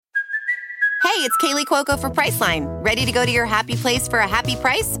Hey, it's Kaylee Cuoco for Priceline. Ready to go to your happy place for a happy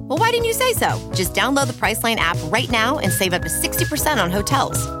price? Well, why didn't you say so? Just download the Priceline app right now and save up to 60% on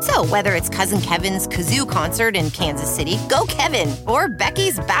hotels. So whether it's Cousin Kevin's Kazoo Concert in Kansas City, go Kevin, or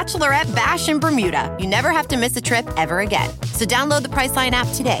Becky's Bachelorette Bash in Bermuda, you never have to miss a trip ever again. So download the Priceline app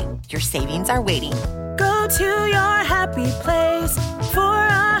today. Your savings are waiting. Go to your happy place for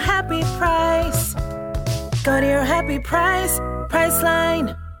a happy price. Go to your happy price,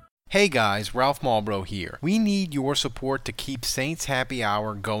 Priceline. Hey guys, Ralph Marlboro here. We need your support to keep Saints Happy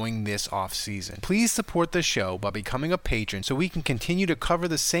Hour going this off-season. Please support the show by becoming a patron so we can continue to cover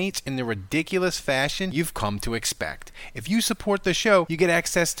the Saints in the ridiculous fashion you've come to expect. If you support the show, you get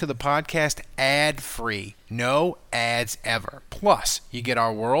access to the podcast ad-free. No ads ever. Plus, you get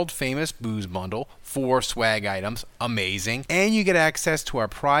our world-famous booze bundle, 4 swag items, amazing, and you get access to our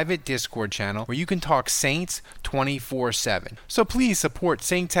private Discord channel where you can talk Saints 24/7. So please support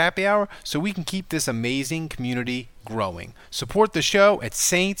Saints Happy Hour so we can keep this amazing community growing. Support the show at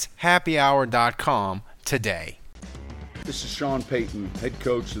saintshappyhour.com today. This is Sean Payton, head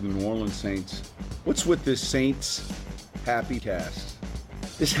coach of the New Orleans Saints. What's with this Saints Happy Cast?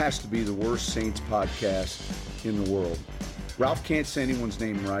 This has to be the worst Saints podcast in the world. Ralph can't say anyone's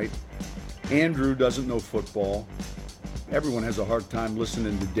name right. Andrew doesn't know football. Everyone has a hard time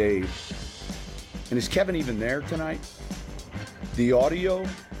listening to Dave. And is Kevin even there tonight? The audio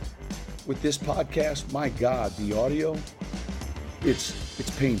with this podcast, my God, the audio, it's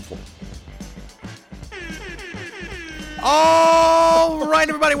painful. All right,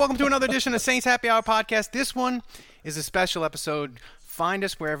 everybody, welcome to another edition of Saints Happy Hour podcast. This one is a special episode. Find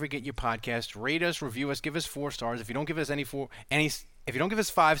us wherever you get your podcast. Rate us, review us, give us 4 stars. If you don't give us if you don't give us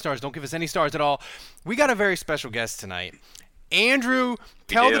 5 stars, don't give us any stars at all. We got a very special guest tonight. Andrew,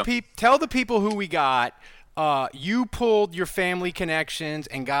 tell the people who we got. You pulled your family connections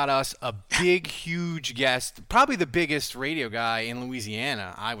and got us a big, huge guest, probably the biggest radio guy in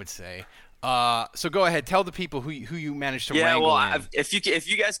Louisiana, I would say. So go ahead, tell the people who you managed to wrangle. Yeah, well, if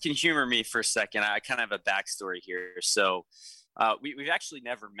you guys can humor me for a second, I kind of have a backstory here. So we've actually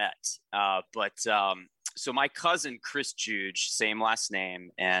never met, but so my cousin Chris Juge, same last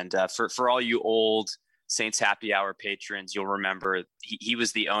name, and for all you old Saints Happy Hour patrons, you'll remember he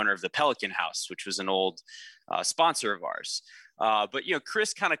was the owner of the Pelican House, which was an old sponsor of ours. But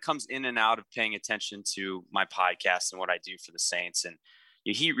Chris kind of comes in and out of paying attention to my podcast and what I do for the Saints, and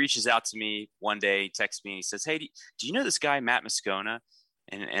he reaches out to me one day, he texts me, and he says, "Hey, do you know this guy Matt Moscona?"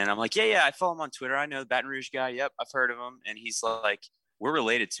 And I'm like, yeah, I follow him on Twitter. I know the Baton Rouge guy. Yep, I've heard of him. And he's like, "We're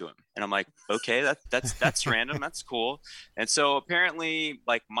related to him." And I'm like, okay, that's random. That's cool. And so apparently,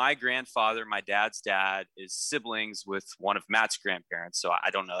 like, my grandfather, my dad's dad, is siblings with one of Matt's grandparents. So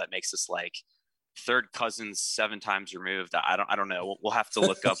I don't know. That makes us like third cousins 7 times removed. I don't know. We'll have to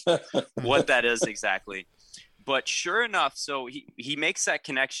look up what that is exactly. But sure enough, so he makes that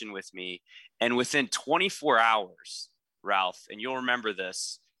connection with me, and within 24 hours, Ralph, and you'll remember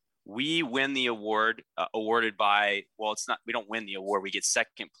this, we win the award awarded by, well, it's not, we don't win the award. We get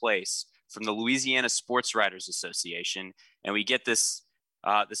second place from the Louisiana Sports Writers Association. And we get this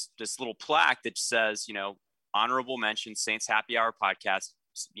little plaque that says, honorable mention, Saints Happy Hour podcast,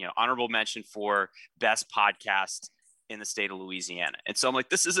 honorable mention for best podcast in the state of Louisiana. And so I'm like,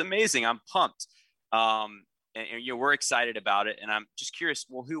 this is amazing. I'm pumped. And we're excited about it. And I'm just curious,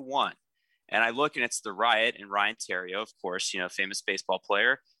 well, who won? And I look, and it's the Riot and Ryan Terrio, of course, famous baseball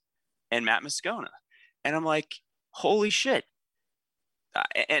player, and Matt Moscona. And I'm like, holy shit.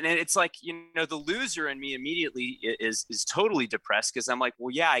 And it's like, the loser in me immediately is totally depressed, because I'm like,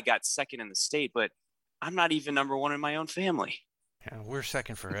 well, yeah, I got second in the state, but I'm not even number 1 in my own family. Yeah, we're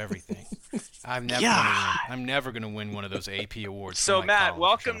second for everything. I'm never going to win one of those AP awards. So Matt,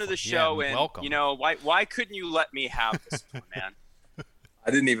 welcome to the show. And welcome. Why couldn't you let me have this one, man? I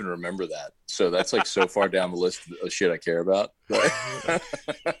didn't even remember that. So that's like so far down the list of shit I care about.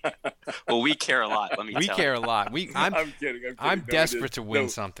 Well, we care a lot. Let me tell you. We care a lot. I'm kidding. I'm desperate to win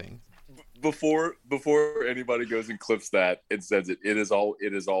something. Before anybody goes and clips that, it says it is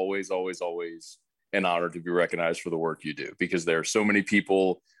always an honor to be recognized for the work you do, because there are so many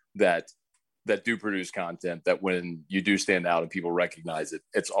people that do produce content that when you do stand out and people recognize it,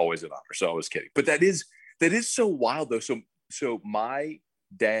 it's always an honor. So I was kidding. But that is so wild though. So my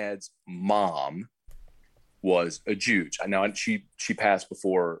dad's mom was a Juge. I know she passed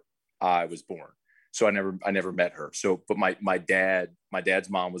before I was born, so I never met her. So, but my dad's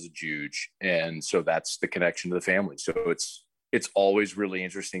mom was a Juge, and so that's the connection to the family. So it's always really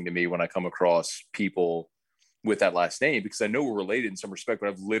interesting to me when I come across people with that last name, because I know we're related in some respect, but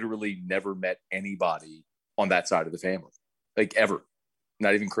I've literally never met anybody on that side of the family, like ever,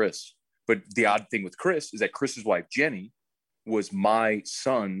 not even Chris. But the odd thing with Chris is that Chris's wife, Jenny, was my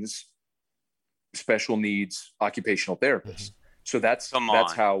son's special needs occupational therapist. So that's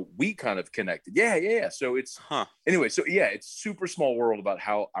how we kind of connected. Yeah. So it's anyway. So yeah, it's super small world about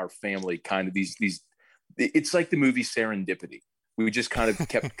how our family kind of these. It's like the movie Serendipity. We just kind of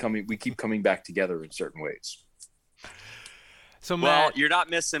kept coming. We keep coming back together in certain ways. So Matt, you're not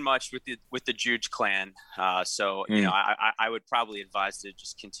missing much with the Juge clan. You know, I would probably advise to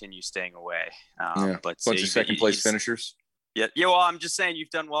just continue staying away. But bunch of second place finishers. Yeah. Well, I'm just saying you've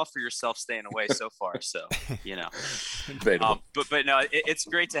done well for yourself staying away so far. So, you know, but no, it's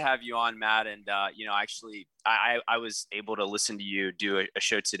great to have you on, Matt. And, you know, actually I was able to listen to you do a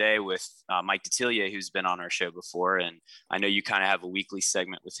show today with Mike D'Attilia, who's been on our show before. And I know you kind of have a weekly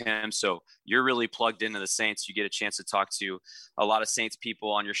segment with him. So you're really plugged into the Saints. You get a chance to talk to a lot of Saints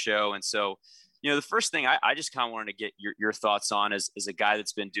people on your show. And so, you know, the first thing I just kind of wanted to get your thoughts on is a guy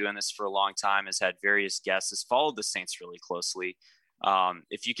that's been doing this for a long time, has had various guests, has followed the Saints really closely.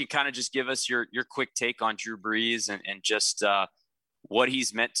 If you could kind of just give us your quick take on Drew Brees and just what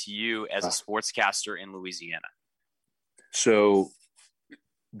he's meant to you as a sportscaster in Louisiana. So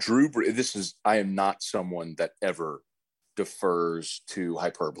Drew Brees, I am not someone that ever defers to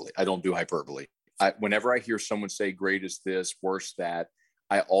hyperbole. I don't do hyperbole. Whenever I hear someone say great is this, worse that,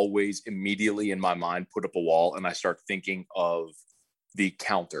 I always immediately in my mind put up a wall and I start thinking of the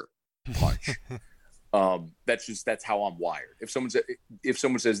counter punch. That's how I'm wired. If someone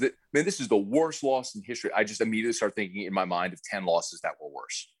says that, man, this is the worst loss in history, I just immediately start thinking in my mind of 10 losses that were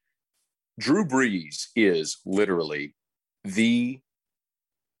worse. Drew Brees is literally the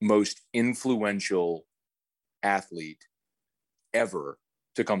most influential athlete ever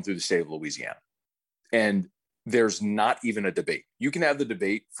to come through the state of Louisiana. And there's not even a debate. You can have the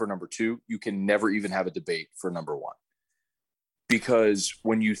debate for number 2. You can never even have a debate for number 1. Because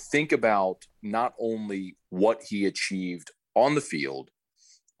when you think about not only what he achieved on the field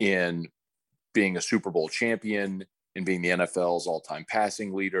in being a Super Bowl champion, in being the NFL's all-time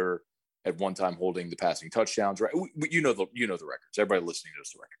passing leader, at one time holding the passing touchdowns, right? You know the records. Everybody listening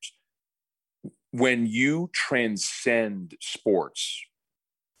knows the records. When you transcend sports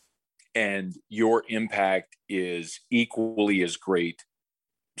and your impact is equally as great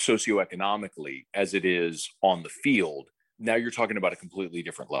socioeconomically as it is on the field, now you're talking about a completely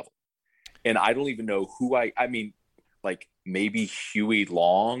different level. And I don't even know who I mean, like maybe Huey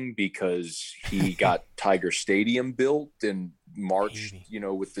Long, because he got Tiger Stadium built and marched,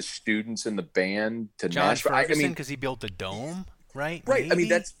 with the students and the band to John Nashville. Ferguson, because he built the dome, right? Right. Maybe? I mean,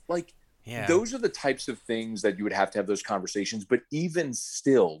 that's like, yeah. Those are the types of things that you would have to have those conversations. But even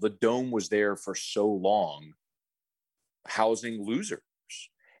still, the dome was there for so long, housing losers.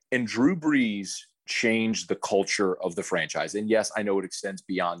 And Drew Brees changed the culture of the franchise. And yes, I know it extends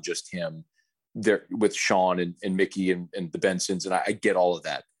beyond just him there with Sean and Mickey and the Bensons. And I get all of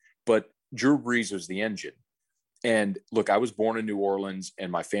that. But Drew Brees was the engine. And look, I was born in New Orleans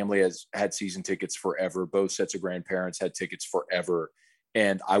and my family has had season tickets forever. Both sets of grandparents had tickets forever.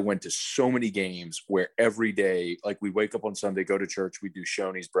 And I went to so many games where every day, like we wake up on Sunday, go to church, we do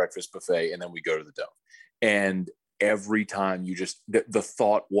Shoney's breakfast buffet, and then we go to the dome. And every time the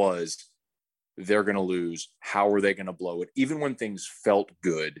thought was, they're going to lose. How are they going to blow it? Even when things felt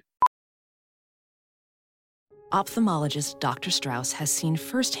good. Ophthalmologist Dr. Strauss has seen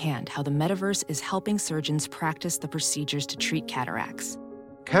firsthand how the metaverse is helping surgeons practice the procedures to treat cataracts.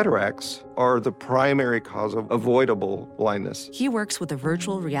 Cataracts are the primary cause of avoidable blindness. He works with a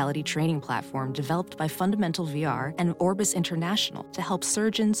virtual reality training platform developed by Fundamental VR and Orbis International to help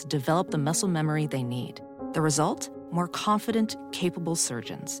surgeons develop the muscle memory they need. The result? More confident, capable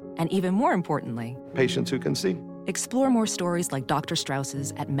surgeons. And even more importantly, patients who can see. Explore more stories like Dr.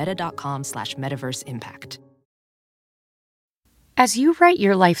 Strauss's at meta.com/metaverseimpact. As you write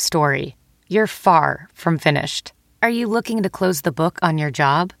your life story, you're far from finished. Are you looking to close the book on your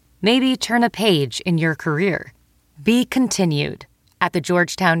job? Maybe turn a page in your career? Be continued at the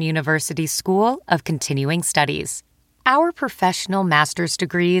Georgetown University School of Continuing Studies. Our professional master's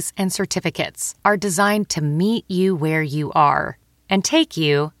degrees and certificates are designed to meet you where you are and take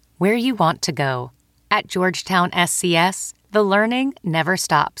you where you want to go. At Georgetown SCS, the learning never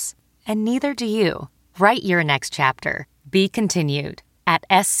stops, and neither do you. Write your next chapter. Be continued at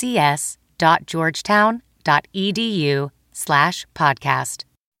scs.georgetown.edu/podcast.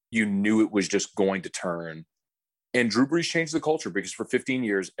 You knew it was just going to turn. And Drew Brees changed the culture because for 15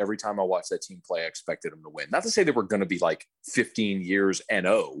 years, every time I watched that team play, I expected them to win. Not to say they were going to be like 15 years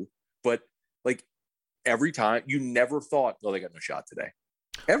NO, but like every time you never thought, oh, they got no shot today.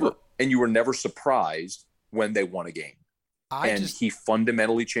 Ever. And you were never surprised when they won a game. He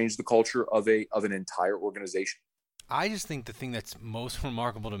fundamentally changed the culture of an entire organization. I just think the thing that's most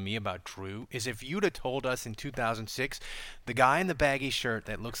remarkable to me about Drew is if you'd have told us in 2006, the guy in the baggy shirt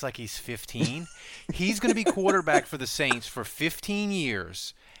that looks like he's 15, he's going to be quarterback for the Saints for 15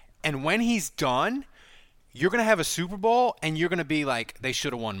 years. And when he's done, you're going to have a Super Bowl and you're going to be like, they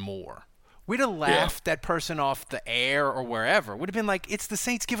should have won more. We'd have laughed that person off the air or wherever. We'd have been like, it's the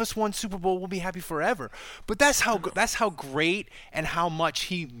Saints, give us one Super Bowl, we'll be happy forever. But that's how great and how much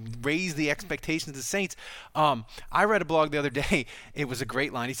he raised the expectations of the Saints. I read a blog the other day. It was a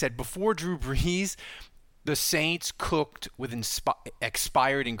great line. He said, before Drew Brees, the Saints cooked with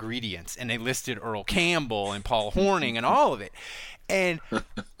expired ingredients, and they listed Earl Campbell and Paul Hornung and all of it. And,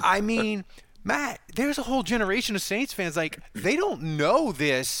 I mean, Matt, there's a whole generation of Saints fans, like, they don't know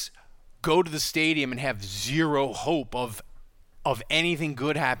this, go to the stadium and have zero hope of anything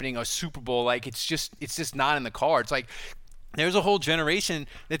good happening, a Super Bowl. Like, it's just not in the cards. Like, there's a whole generation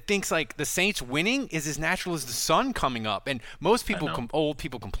that thinks like the Saints winning is as natural as the sun coming up. And most people, old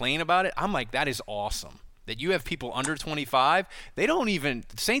people, complain about it. I'm like, that is awesome. That you have people under 25, they don't even,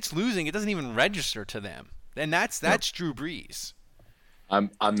 Saints losing, it doesn't even register to them. And that's Drew Brees. I'm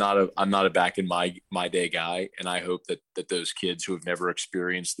not a back in my day guy, and I hope that those kids who have never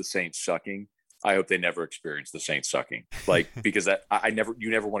experienced the Saints sucking, I hope they never experience the Saints sucking. Like, because you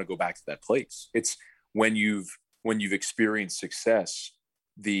never want to go back to that place. It's when you've experienced success,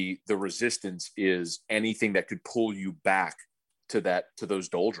 the resistance is anything that could pull you back to those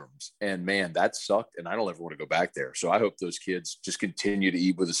doldrums. And man, that sucked, and I don't ever want to go back there. So I hope those kids just continue to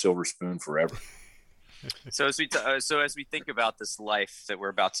eat with a silver spoon forever. So as we think about this life that we're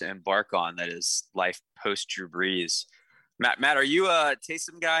about to embark on, that is life post Drew Brees, Matt, are you a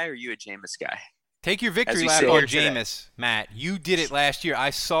Taysom guy or are you a Jameis guy? Take your victory lap on Jameis, Matt. You did it last year. I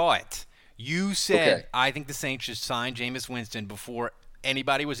saw it. You said, I think the Saints should sign Jameis Winston before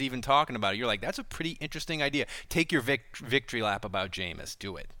anybody was even talking about it. You're like, that's a pretty interesting idea. Take your victory lap about Jameis.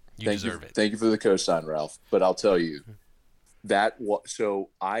 Do it. You deserve it. Thank you for the cosign, Ralph. But I'll tell you, so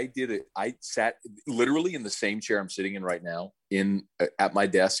I did it. I sat literally in the same chair I'm sitting in right now, at my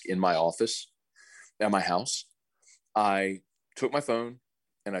desk in my office at my house. I took my phone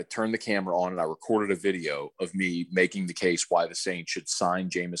and I turned the camera on and I recorded a video of me making the case why the Saints should sign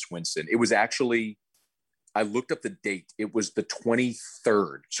Jameis Winston. It was actually, I looked up the date. It was the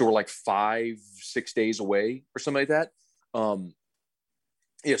 23rd. So we're like 5-6 days away or something like that. So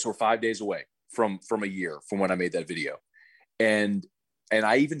we're 5 days away from a year from when I made that video. And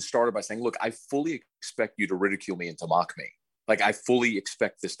I even started by saying, look, I fully expect you to ridicule me and to mock me. Like, I fully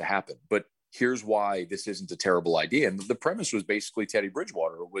expect this to happen, but here's why this isn't a terrible idea. And the premise was basically Teddy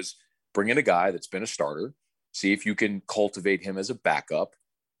Bridgewater. It was bring in a guy that's been a starter, see if you can cultivate him as a backup.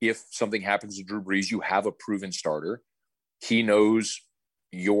 If something happens to Drew Brees, you have a proven starter. He knows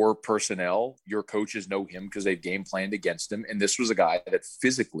your personnel. Your coaches know him because they've game planned against him. And this was a guy that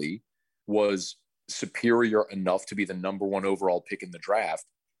physically was superior enough to be the number one overall pick in the draft.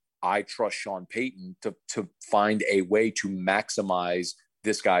 I trust Sean Payton to find a way to maximize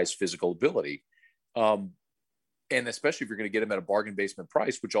this guy's physical ability. And especially if you're going to get him at a bargain basement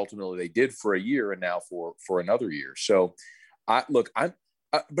price, which ultimately they did for a year and now for another year. So but I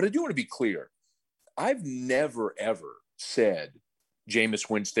do want to be clear. I've never, ever said Jameis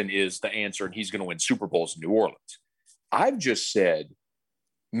Winston is the answer and he's going to win Super Bowls in New Orleans. I've just said,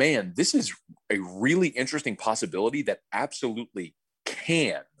 man, this is a really interesting possibility that absolutely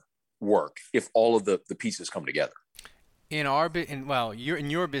can work if all of the pieces come together. You're in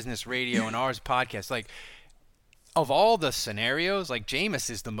your business, radio, and ours podcast. Like, of all the scenarios, like Jameis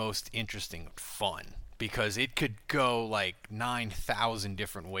is the most interesting, fun because it could go like 9,000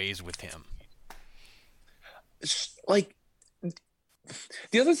 different ways with him. Like,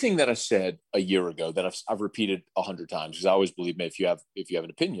 the other thing that I said a year ago that I've repeated 100 times, because I always believe, if you have an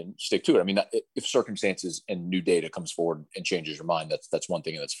opinion, stick to it. I mean, if circumstances and new data comes forward and changes your mind, that's one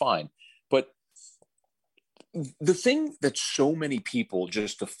thing and that's fine. But the thing that so many people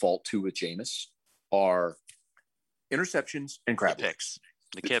just default to with Jameis are interceptions and crab legs.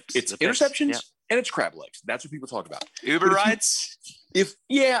 It's interceptions and it's crab legs. That's what people talk about. Uber rides? You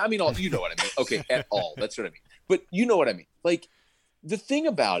know what I mean. Okay, at all. That's what I mean. But you know what I mean. Like, the thing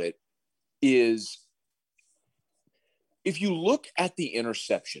about it is, if you look at the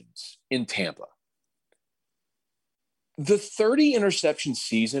interceptions in Tampa, the 30 interception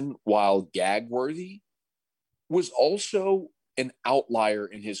season, while gag-worthy, was also an outlier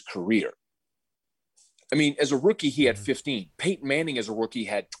in his career. I mean, as a rookie, he had 15. Peyton Manning as a rookie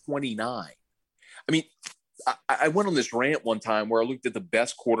had 29. I mean, I went on this rant one time where I looked at the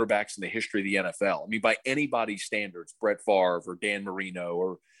best quarterbacks in the history of the NFL. I mean, by anybody's standards, Brett Favre or Dan Marino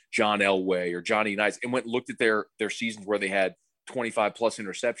or John Elway or Johnny Unitas, and went and looked at their seasons where they had 25 plus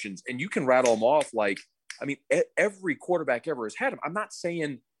interceptions. And you can rattle them off like, I mean, every quarterback ever has had them. I'm not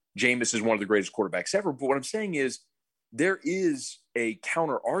saying Jameis is one of the greatest quarterbacks ever, but what I'm saying is there is a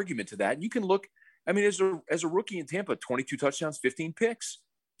counter argument to that. And you can look, I mean, as a rookie in Tampa, 22 touchdowns, 15 picks.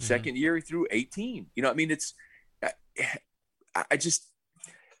 Second year, he threw 18. You know, I mean, it's, I just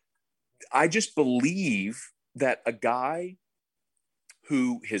believe that a guy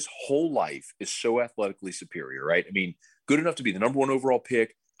who his whole life is so athletically superior, right? I mean, good enough to be the number 1 overall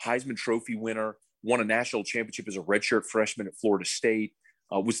pick, Heisman Trophy winner, won a national championship as a redshirt freshman at Florida State,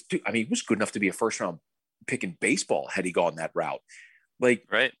 was good enough to be a first-round pick in baseball had he gone that route. Like,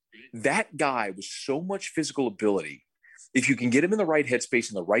 right. That guy was so much physical ability. If you can get him in the right headspace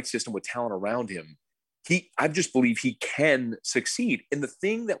and the right system with talent around him, I just believe he can succeed. And the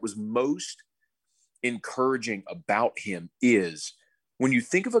thing that was most encouraging about him is when you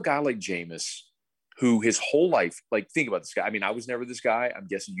think of a guy like Jameis, who his whole life, like, think about this guy. I mean, I was never this guy. I'm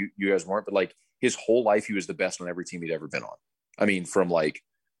guessing you guys weren't, but like his whole life, he was the best on every team he'd ever been on. I mean, from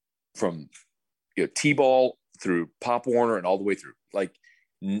T-ball through Pop Warner and all the way through, like,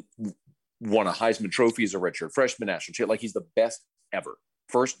 won a Heisman Trophy as a redshirt freshman, national champ. Like, he's the best ever.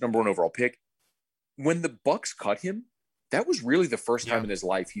 First number 1 overall pick. When the Bucs cut him, that was really the first time in his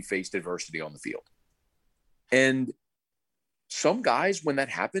life he faced adversity on the field. And some guys, when that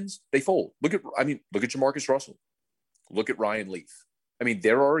happens, they fold. Look at Jamarcus Russell. Look at Ryan Leaf. I mean,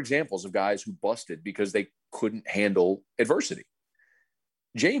 there are examples of guys who busted because they couldn't handle adversity.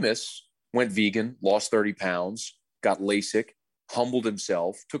 Jameis went vegan, lost 30 pounds, got LASIK, humbled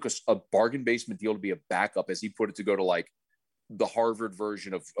himself, took a bargain basement deal to be a backup, as he put it, to go to like the Harvard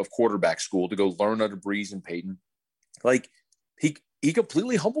version of quarterback school, to go learn under Breeze and Peyton. Like, he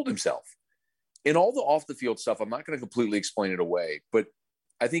completely humbled himself. In all the off the field stuff, I'm not going to completely explain it away, but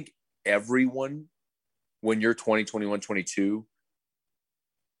I think everyone, when you're 20, 21, 22,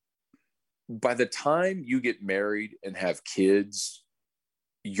 by the time you get married and have kids,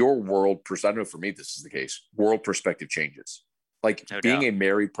 your world, I don't know, for me, this is the case, world perspective changes. Like, no being doubt. A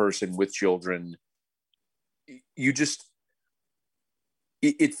married person with children, you just,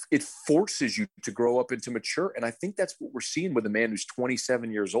 it forces you to grow up and to mature. And I think that's what we're seeing with a man who's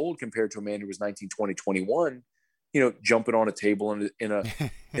 27 years old compared to a man who was 19, 20, 21, jumping on a table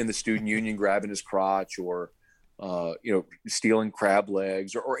in the student union, grabbing his crotch, or, stealing crab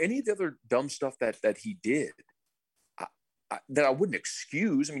legs, or any of the other dumb stuff that he did that I wouldn't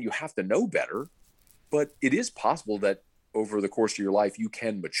excuse. I mean, you have to know better, but it is possible that over the course of your life, you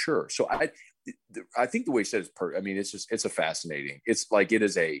can mature. So I think the way you said it's a fascinating. It's like, it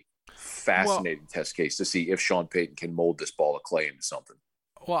is a fascinating test case to see if Sean Payton can mold this ball of clay into something.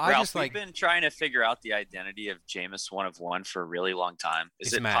 Well, Ralph, we've been trying to figure out the identity of Jameis 1 of 1 for a really long time.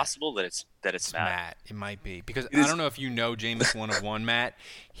 Is it possible that it's Matt? It might be, because I don't know if you know Jameis 1 of 1, Matt.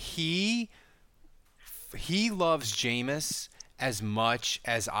 He loves Jameis as much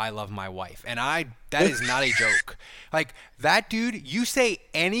as I love my wife. And that is not a joke. Like, that dude, you say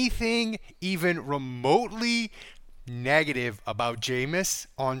anything even remotely negative about Jameis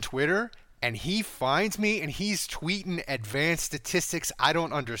on Twitter, and he finds me and he's tweeting advanced statistics I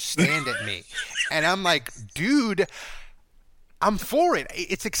don't understand at me. And I'm like, dude, I'm for it.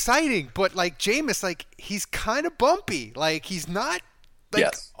 It's exciting. But like, Jameis, like, he's kind of bumpy. Like, he's not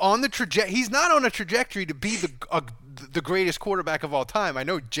on the trajectory. He's not on a trajectory to be the greatest quarterback of all time. I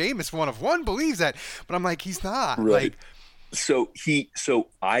know Jameis 1 of 1 believes that, but I'm like, he's not. Right. So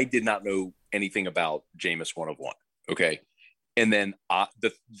I did not know anything about Jameis 1 of 1. Okay. And then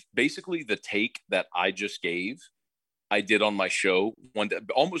basically the take that I just gave, I did on my show one day,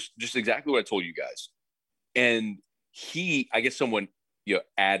 almost just exactly what I told you guys. And I guess someone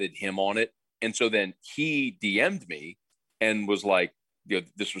added him on it. And so then he DM'd me and was like,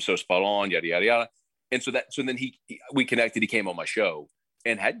 this was so spot on, yada, yada, yada. And so then we connected, he came on my show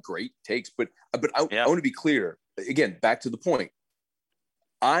and had great takes, but I want to be clear again, back to the point.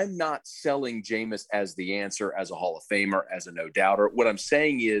 I'm not selling Jameis as the answer, as a Hall of Famer, as a no doubter. What I'm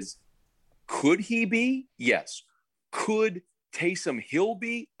saying is, could he be? Yes. Could Taysom Hill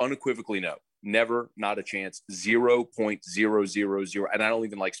be? Unequivocally, no. Never, not a chance. 0.000. And I don't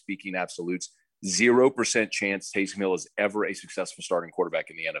even like speaking absolutes. 0% chance Taysom Hill is ever a successful starting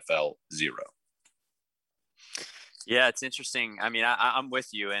quarterback in the NFL. 0. Yeah, it's interesting. I mean, I'm with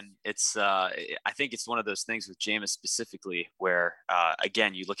you, and it's I think it's one of those things with Jameis specifically, where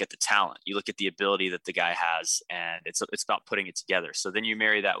again, you look at the talent, you look at the ability that the guy has, and it's about putting it together. So then you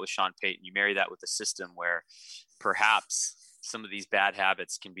marry that with Sean Payton, you marry that with a system where perhaps some of these bad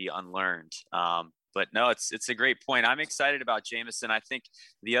habits can be unlearned. But no, it's a great point. I'm excited about Jameis, and I think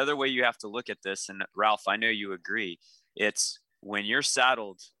the other way you have to look at this, and Ralph, I know you agree, it's when you're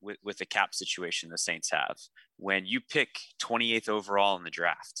saddled with the cap situation the Saints have, when you pick 28th overall in the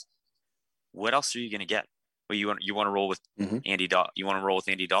draft, what else are you going to get? Well, you want to roll with Andy Dalton. You want to roll with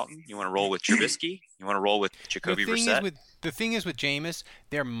Andy Dalton. You want to roll with Trubisky. You want to roll with Jacoby Brissett. The thing is with Jameis,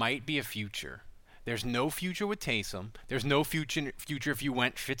 there might be a future. There's no future with Taysom. There's no future if you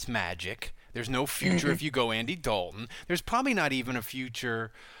went Fitzmagic. There's no future if you go Andy Dalton. There's probably not even a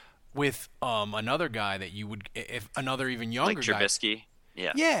future with another guy that you would, if another even younger like Trubisky.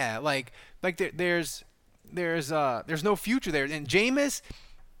 Guy. Yeah, like there's no future there. And Jameis,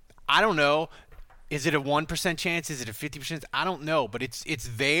 I don't know, is it a 1% chance? Is it a 50%? I don't know, but it's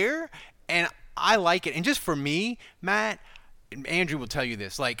there, and I like it. And just for me, Matt, and Andrew will tell you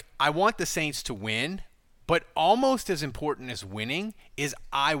this, like, I want the Saints to win, but almost as important as winning is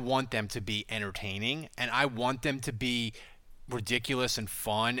I want them to be entertaining, and I want them to be ridiculous and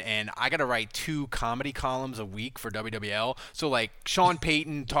fun. And I got to write 2 comedy columns a week for WWL. So, like, Sean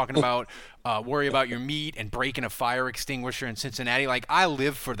Payton talking about worry about your meat and breaking a fire extinguisher in Cincinnati. Like, I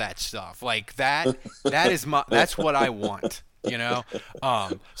live for that stuff. Like, that's what I want, you know?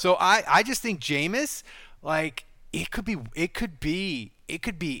 So I just think Jameis, like, it could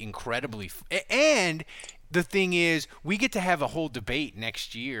be incredibly and the thing is, we get to have a whole debate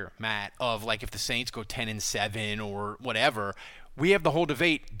next year, Matt, of like if the Saints go 10-7 or whatever. We have the whole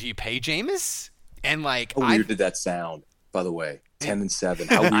debate. Do you pay Jameis? And like, how weird did that sound? By the way, 10-7.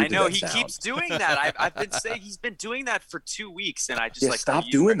 How weird I know did that sound? Keeps doing that. I've been saying he's been doing that for 2 weeks, and I just stop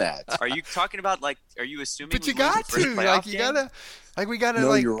doing that. Are you talking about like? Are you assuming? But you got to like you game? gotta. No,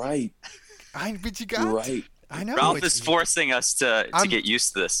 like, you're right. But you got. You're right. I know. Ralph is forcing us to get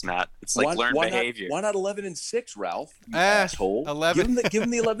used to this, Matt. It's like learned behavior. Why not 11-6, Ralph? You asshole. 11. Give him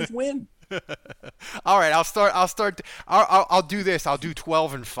the 11th win. All right, I'll start. I'll do this. I'll do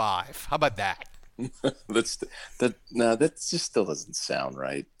 12-5. How about that? That just still doesn't sound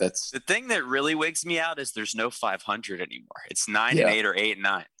right. That's the thing that really wigs me out is there's no 500 anymore. It's 9-8 or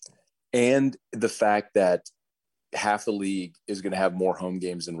 8-9. And the fact that half the league is going to have more home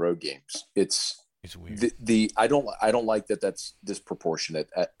games than road games. It's weird. I don't like that. That's disproportionate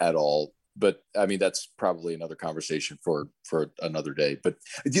at all. But I mean, that's probably another conversation for another day. But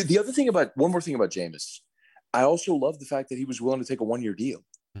the other thing one more thing about Jameis, I also love the fact that he was willing to take a 1-year deal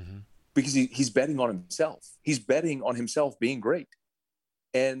because he's betting on himself. He's betting on himself being great.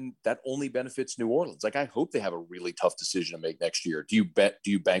 And that only benefits New Orleans. Like, I hope they have a really tough decision to make next year. Do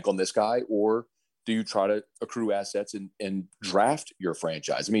you bank on this guy, or do you try to accrue assets and draft your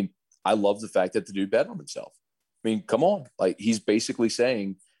franchise? I mean, I love the fact that the dude bet on himself. I mean, come on. Like, he's basically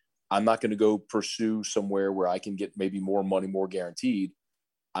saying, I'm not going to go pursue somewhere where I can get maybe more money, more guaranteed.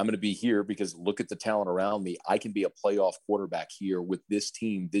 I'm going to be here because look at the talent around me. I can be a playoff quarterback here with this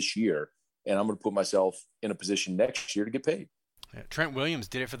team this year, and I'm going to put myself in a position next year to get paid. Yeah, Trent Williams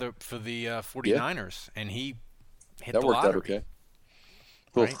did it for the 49ers, and he hit that the worked lottery. out okay.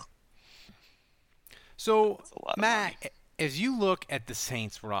 Right? So, Matt, as you look at the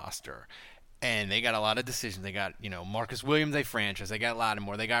Saints roster, and they got a lot of decisions. They got, Marcus Williams, they franchise. They got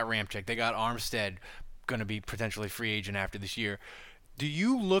Lattimore. They got Ramczyk. They got Armstead, going to be potentially free agent after this year. Do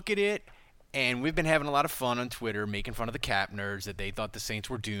you look at it, and we've been having a lot of fun on Twitter making fun of the cap nerds that they thought the Saints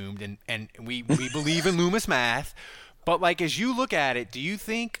were doomed, and we believe in Loomis math. But, like, as you look at it, do you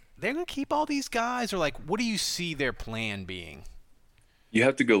think they're going to keep all these guys? Or, like, what do you see their plan being? You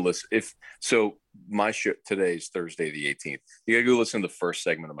have to go listen. So my show today is Thursday the 18th. You got to go listen to the first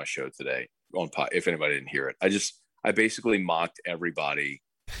segment of my show today if anybody didn't hear it. I basically mocked everybody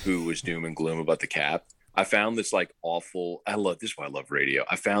who was doom and gloom about the cap. I found this like awful. This is why I love radio.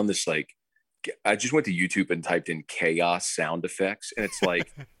 I found this I just went to YouTube and typed in chaos sound effects, and it's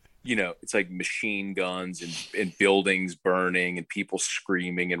like, it's like machine guns and buildings burning and people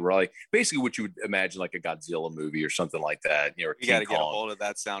screaming and like basically what you would imagine like a Godzilla movie or something like that. You got to get a hold of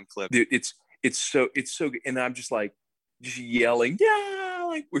that sound clip. Dude, it's so good. And I'm just yelling, yeah,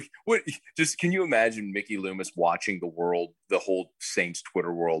 like what? Just can you imagine Mickey Loomis watching the whole Saints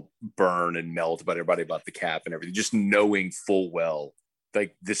Twitter world burn and melt about everybody about the cap and everything, just knowing full well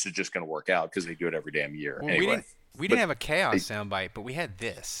like this is just going to work out because they do it every damn year. Well, anyway, we didn't have a chaos soundbite, but we had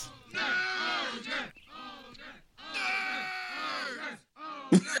this.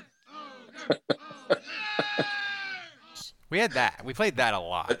 We had that. We played that a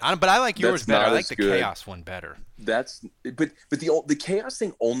lot. But I like yours better. I like the chaos one better. But the chaos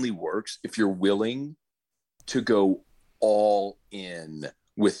thing only works if you're willing to go all in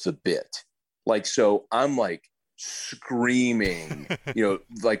with the bit. Like, so I'm like screaming,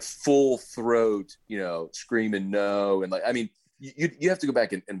 like full throat, screaming no. And like, I mean, you have to go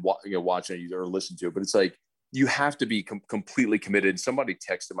back and watch it or listen to it, but it's like, you have to be completely committed. Somebody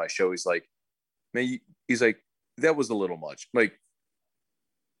texted my show. He's like, man, he's like, that was a little much. Like,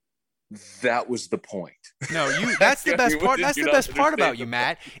 that was the point. No, that's the best part. That's the best part about you,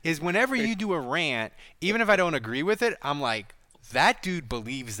 Matt, is whenever you do a rant, even if I don't agree with it, I'm like, that dude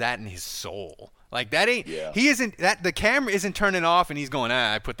believes that in his soul. Like, that ain't, he isn't, that the camera isn't turning off and he's going,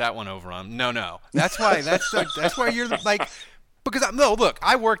 I put that one over on. No. That's why, that's why you're like, because look,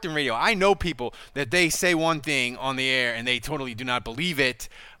 I worked in radio. I know people that they say one thing on the air and they totally do not believe it.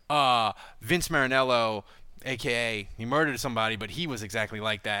 Vince Marinello, a.k.a. he murdered somebody, but he was exactly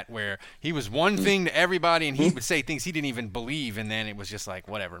like that, where he was one thing to everybody, and he would say things he didn't even believe, and then it was just like,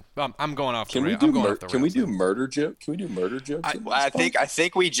 whatever. I'm going off the rails. Can we do murder joke? Can we do murder jokes? I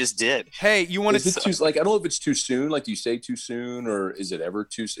think we just did. Hey, you want to? Is it too? Like, I don't know if it's too soon. Like, do you say too soon, or is it ever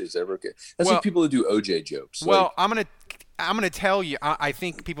too? Is it ever okay? That's like people that do OJ jokes. Well, like, I'm gonna tell you. I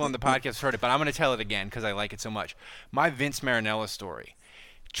think people on the podcast heard it, but I'm gonna tell it again because I like it so much. My Vince Marinella story.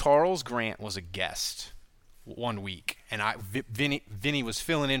 Charles Grant was a guest one week, and Vinny was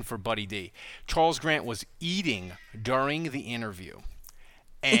filling in for Buddy D. Charles Grant was eating during the interview,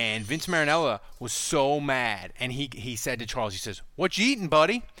 and Vince Marinella was so mad, and he said to Charles, he says, "What you eating,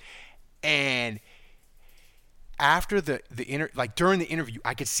 buddy?" And after during the interview,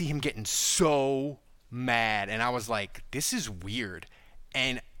 I could see him getting so mad, and I was like, this is weird.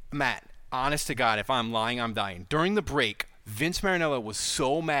 And Matt, honest to God, if I'm lying, I'm dying. During the break, Vince Marinello was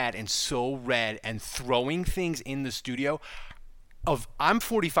so mad and so red and throwing things in the studio. I'm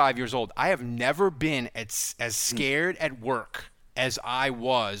 45 years old. I have never been as scared at work as I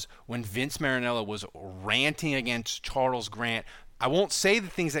was when Vince Marinello was ranting against Charles Grant. I won't say the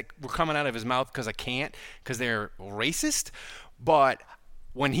things that were coming out of his mouth because I can't, because they're racist. But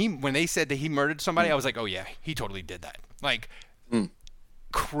when they said that he murdered somebody, I was like, oh yeah, he totally did that. Like,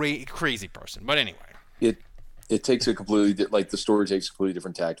 crazy person. But anyway. It takes a completely, like, the story takes a completely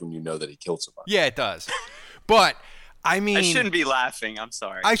different tact when you know that he killed somebody. Yeah, it does. But I mean, I shouldn't be laughing. I'm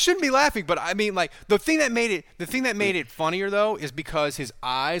sorry. I shouldn't be laughing, but I mean, like, the thing that made it funnier though is because his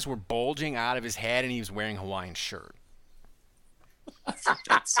eyes were bulging out of his head and he was wearing a Hawaiian shirt.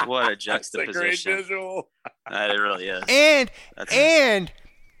 That's what a juxtaposition. That's a great visual. It really is.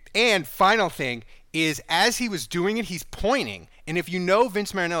 And final thing is, as he was doing it, he's pointing. And if you know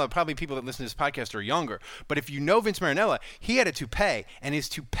Vince Marinella, probably people that listen to this podcast are younger, but if you know Vince Marinella, he had a toupee, and his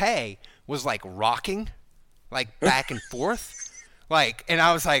toupee was like rocking, like back and forth. Like, and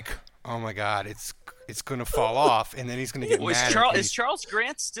I was like, oh my God, it's gonna fall off, and then he's gonna get mad. Is Charles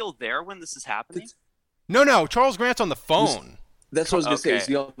Grant still there when this is happening? No, Charles Grant's on the phone. That's what I was gonna say. Is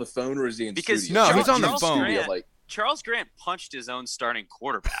he on the phone or is he in studio? No, he's on the phone. Charles Grant punched his own starting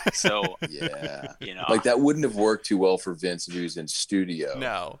quarterback, so yeah, like that wouldn't have worked too well for Vince if he was in studio.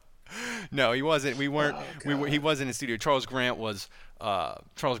 No, he wasn't. He wasn't in studio. Charles Grant was on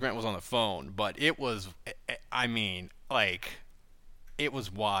the phone, but it was, I mean, like, it was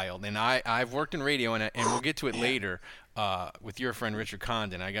wild. And I've worked in radio, and we'll get to it later with your friend Richard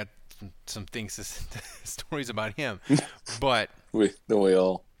Condon. I got some things, stories about him, but we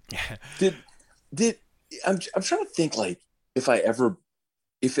all did. I'm trying to think, like, if I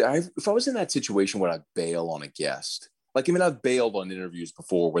was in that situation, would I bail on a guest? Like, I mean, I've bailed on interviews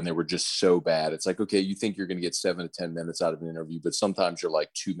before when they were just so bad. It's like, okay, you think you're going to get 7 to 10 minutes out of an interview, but sometimes you're like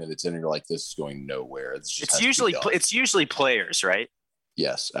 2 minutes in and you're like, this is going nowhere. It's usually players, right?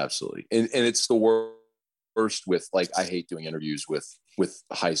 Yes, absolutely. And it's the worst with, like, I hate doing interviews with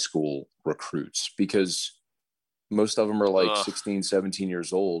high school recruits because most of them are like 16, 17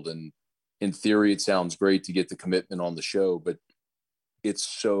 years old. And in theory, it sounds great to get the commitment on the show, but it's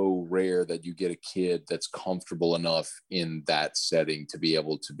so rare that you get a kid that's comfortable enough in that setting to be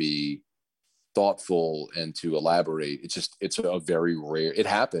able to be thoughtful and to elaborate. It's a very rare, it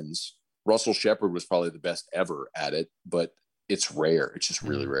happens. Russell Shepard was probably the best ever at it, but it's rare. It's just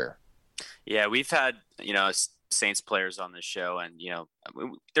really rare. Yeah. We've had, Saints players on this show, and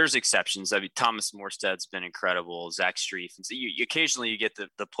there's exceptions. I mean, Thomas Morstead's been incredible, Zach Streif, and so you occasionally get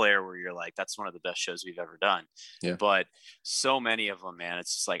the player where you're like, that's one of the best shows we've ever done. Yeah. But so many of them, man,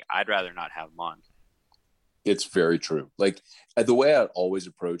 it's just like, I'd rather not have them on. It's very true. Like, the way I always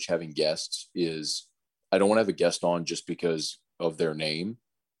approach having guests is I don't want to have a guest on just because of their name.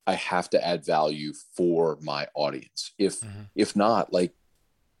 I have to add value for my audience. If not, like,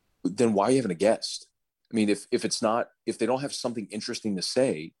 then why are you having a guest? I mean, if they don't have something interesting to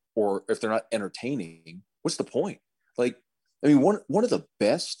say, or if they're not entertaining, what's the point? Like, I mean, one of the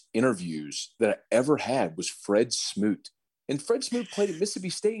best interviews that I ever had was Fred Smoot. And Fred Smoot played at Mississippi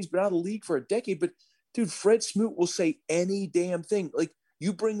State. He's been out of the league for a decade. But, dude, Fred Smoot will say any damn thing. Like,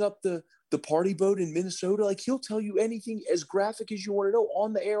 you bring up the party boat in Minnesota, like, he'll tell you anything as graphic as you want to know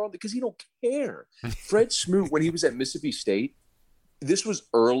on the air, because he don't care. Fred Smoot, when he was at Mississippi State, this was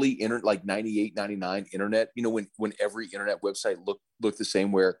early like 98, 99 internet, you know, when every internet website looked the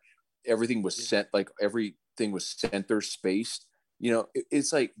same, where everything was everything was center spaced. You know,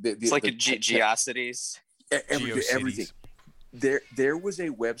 it's like it's like Geocities. Everything. There was a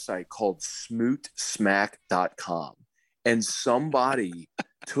website called smootsmack.com, and somebody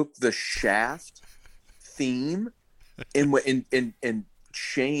took the Shaft theme and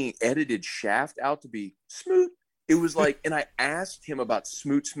Shane edited Shaft out to be Smoot. It was like, and I asked him about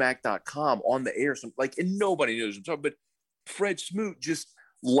smootsmack.com on the air, and nobody knows what I'm talking, but Fred Smoot just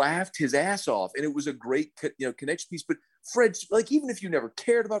laughed his ass off, and it was a great, connection piece. But Fred, like, even if you never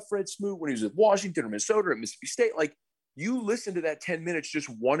cared about Fred Smoot when he was at Washington or Minnesota or Mississippi State, like, you listened to that 10 minutes just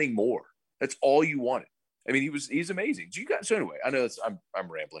wanting more. That's all you wanted. I mean, he's amazing. So anyway, I know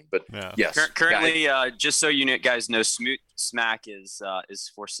I'm rambling, but yeah. Yes. Currently, just so you guys know, Smoot Smack is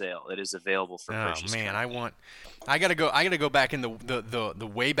for sale. It is available for purchase. Oh man, I gotta go back in the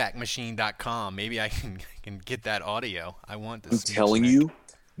waybackmachine.com. Maybe I can get that audio. I want this. I'm telling you,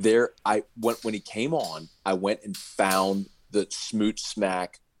 when he came on, I went and found the Smoot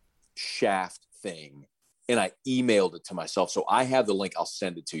Smack Shaft thing, and I emailed it to myself. So I have the link. I'll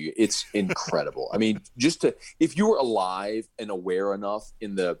send it to you. It's incredible. I mean, if you were alive and aware enough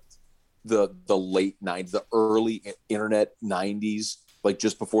in the late 90s, the early internet 90s, like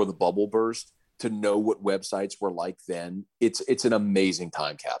just before the bubble burst, to know what websites were like then, it's an amazing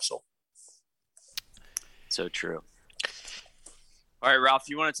time capsule. So true. All right, Ralph,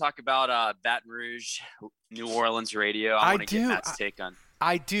 you want to talk about Baton Rouge, New Orleans radio? I want to get Matt's take on.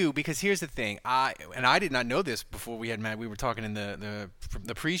 I do, because here's the thing. I did not know this before we had Matt. We were talking in the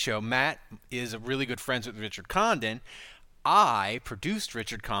pre-show. Matt is really good friends with Richard Condon. I produced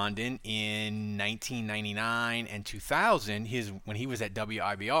Richard Condon in 1999 and 2000. When he was at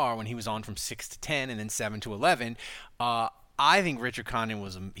WIBR, when he was on from 6 to 10 and then 7 to 11. I think Richard Condon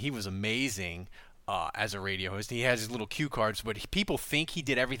was amazing. As a radio host. He has his little cue cards, but people think he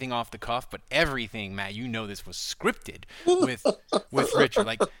did everything off the cuff, but everything, Matt, this was scripted with Richard.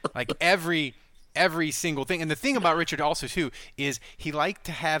 Like every single thing. And the thing about Richard also too is he liked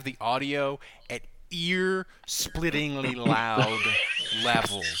to have the audio at ear-splittingly loud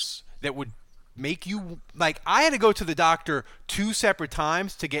levels that would make you, like, I had to go to the doctor 2 separate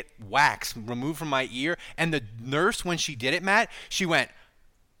times to get wax removed from my ear, and the nurse, when she did it, Matt, she went,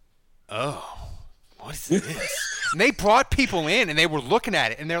 "Oh, what is this?" And they brought people in, and they were looking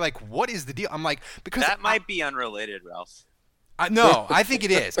at it, and they're like, "What is the deal?" I'm like, because that might be unrelated, Ralph. No, I think it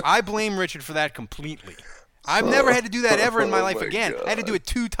is. I blame Richard for that completely. I've never had to do that ever in my life again. God. I had to do it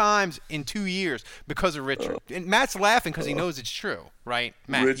 2 times in 2 years because of Richard. And Matt's laughing because he knows it's true, right?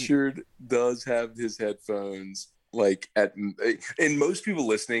 Matt, Richard does have his headphones, like, and most people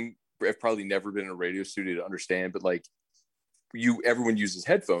listening have probably never been in a radio studio to understand, but like, everyone uses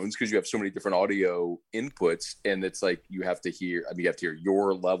headphones because you have so many different audio inputs, and it's like you have to hear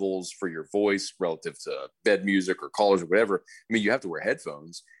your levels for your voice relative to bed music or callers or whatever. I mean, you have to wear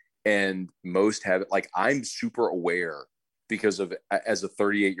headphones, and most have it. Like, I'm super aware because of, as a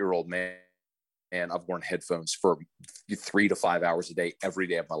 38-year-old man, and I've worn headphones for 3 to 5 hours a day every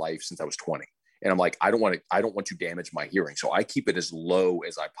day of my life since I was 20. And I'm like, I don't want to damage my hearing, so I keep it as low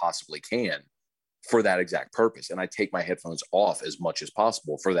as I possibly can for that exact purpose. And I take my headphones off as much as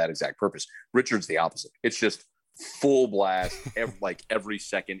possible for that exact purpose. Richard's the opposite. It's just full blast, every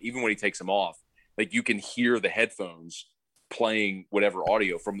second. Even when he takes them off, like, you can hear the headphones playing whatever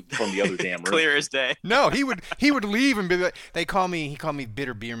audio from the other damn room. Clear as day. No, he would leave and be like, he called me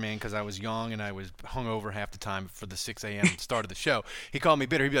bitter beer man because I was young and I was hungover half the time for the 6 a.m. start of the show. He called me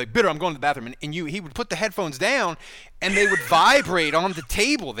bitter. He'd be like, "Bitter, I'm going to the bathroom." And he would put the headphones down and they would vibrate on the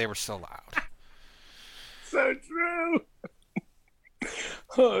table. They were so loud. So true.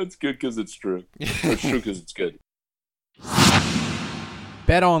 Oh, it's good because it's true. It's true because it's good.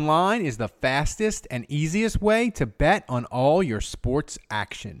 BetOnline is the fastest and easiest way to bet on all your sports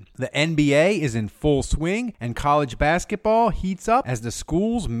action. The NBA is in full swing, and college basketball heats up as the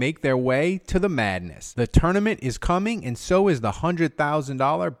schools make their way to the madness. The tournament is coming, and so is the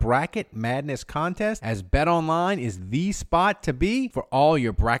 $100,000 Bracket Madness contest, as BetOnline is the spot to be for all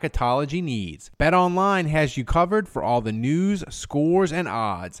your bracketology needs. BetOnline has you covered for all the news, scores, and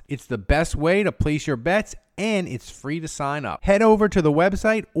odds. It's the best way to place your bets, and it's free to sign up. Head over to the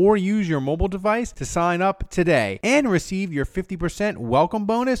website or use your mobile device to sign up today and receive your 50% welcome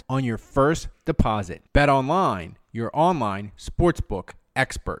bonus on your first deposit. BetOnline, your online sportsbook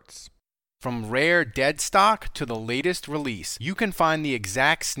experts. From rare dead stock to the latest release, you can find the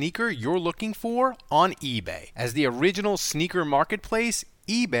exact sneaker you're looking for on eBay. As the original sneaker marketplace,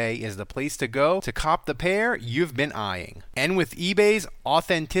 eBay is the place to go to cop the pair you've been eyeing. And with eBay's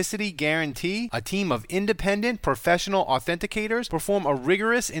authenticity guarantee, a team of independent professional authenticators perform a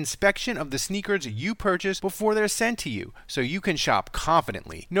rigorous inspection of the sneakers you purchase before they're sent to you, so you can shop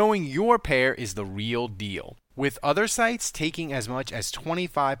confidently, knowing your pair is the real deal. With other sites taking as much as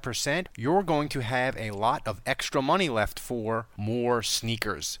 25%, you're going to have a lot of extra money left for more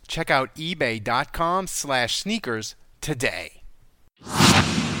sneakers. Check out ebay.com/sneakers today.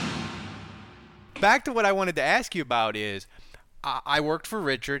 Back to what I wanted to ask you about is, I worked for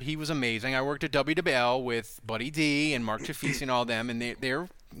Richard. He was amazing. I worked at WWL with Buddy D and Mark Chafisi and all them, and they're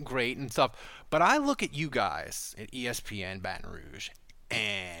great and stuff. But I look at you guys at ESPN Baton Rouge,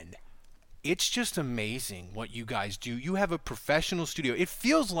 and it's just amazing what you guys do. You have a professional studio. It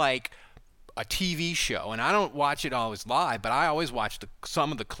feels like a TV show, and I don't watch it always live, but I always watch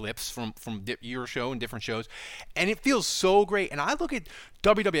some of the clips from your show and different shows, and it feels so great. And I look at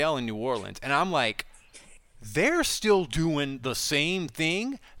WWL in New Orleans, and I'm like, they're still doing the same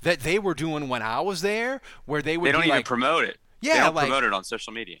thing that they were doing when I was there, where they don't even promote it. Yeah, they don't promote it on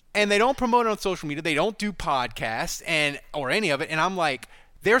social media, and they don't promote it on social media. They don't do podcasts or any of it, and I'm like,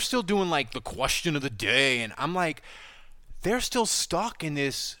 they're still doing like the question of the day, and I'm like, they're still stuck in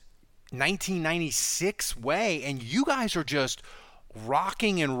this 1996 way, and you guys are just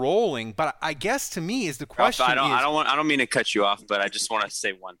rocking and rolling. But I guess to me is the question. I don't mean to cut you off, but I just want to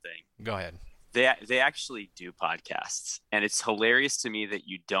say one thing. Go ahead. They actually do podcasts, and it's hilarious to me that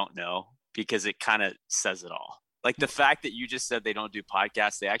you don't know, because it kind of says it all. Like the fact that you just said they don't do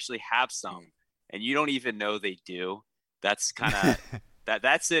podcasts, they actually have some, and you don't even know they do. That's kind of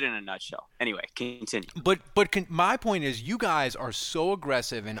that's it in a nutshell. Anyway, continue. But my point is, you guys are so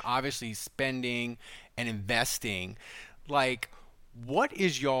aggressive and obviously spending and investing. Like, what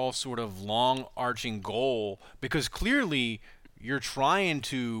is y'all sort of long arching goal? Because clearly you're trying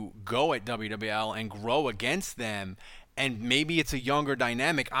to go at WWL and grow against them, and maybe it's a younger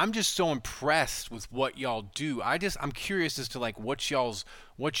dynamic. I'm just so impressed with what y'all do. I'm curious as to like what's y'all's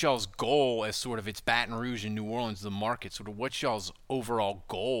goal as sort of it's Baton Rouge and New Orleans, the market. Sort of what's y'all's overall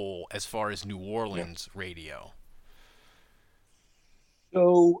goal as far as New Orleans radio?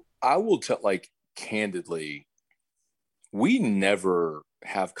 So I will tell, like, candidly, we never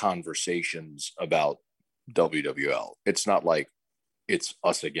have conversations about WWL. It's not like it's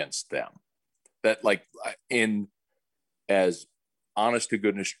us against them. That, like, in as honest to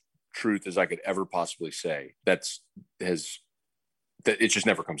goodness truth as I could ever possibly say, that it just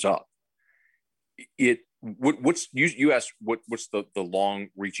never comes up. You asked what's the long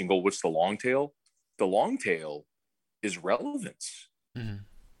reaching goal? What's the long tail? The long tail is relevance.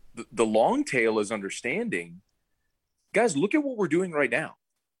 Mm-hmm. The long tail is understanding. Guys, look at what we're doing right now.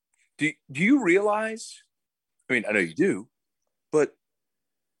 Do you realize? I mean, I know you do, but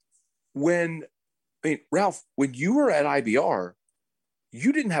Ralph, when you were at IBR,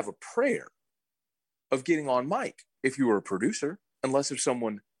 you didn't have a prayer of getting on mic if you were a producer, unless if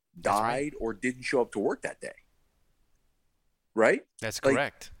someone died or didn't show up to work that day. Right? That's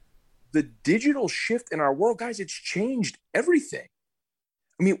correct. The digital shift in our world, guys, it's changed everything.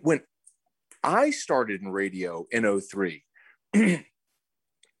 I mean, when I started in radio in 2003,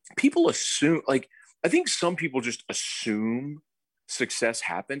 people assume, like, I think some people just assume success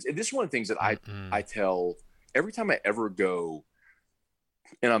happens. And this is one of the things that I tell every time I ever go,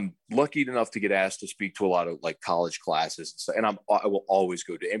 and I'm lucky enough to get asked to speak to a lot of like college classes and stuff. And I will always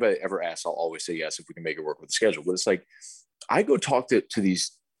go to anybody that ever asks, I'll always say yes if we can make it work with the schedule. But it's like, I go talk to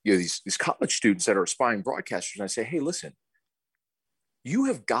these, these college students that are aspiring broadcasters, and I say, hey, listen, you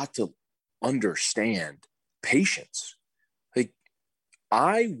have got to understand patience. Like,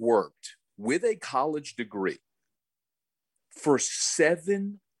 I worked with a college degree for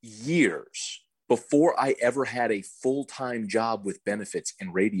 7 years before I ever had a full-time job with benefits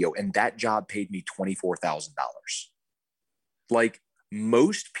in radio. And that job paid me $24,000. Like,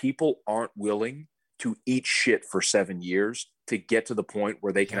 most people aren't willing to eat shit for 7 years to get to the point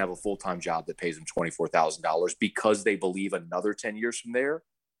where they can have a full-time job that pays them $24,000 because they believe another 10 years from there,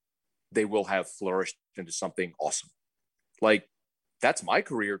 they will have flourished into something awesome. Like, that's my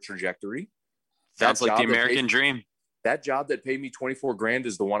career trajectory. Sounds like the American dream. That job that paid me 24 grand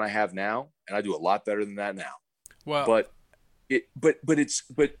is the one I have now. And I do a lot better than that now. Well,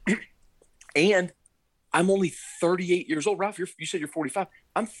 and I'm only 38 years old. Ralph, you said you're 45.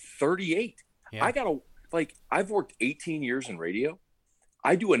 I'm 38. Yeah. I've worked 18 years in radio.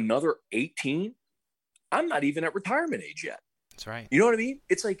 I do another 18. I'm not even at retirement age yet. That's right. You know what I mean?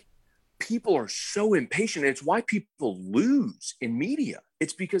 It's like people are so impatient. It's why people lose in media.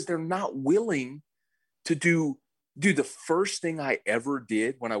 It's because they're not willing to do the first thing I ever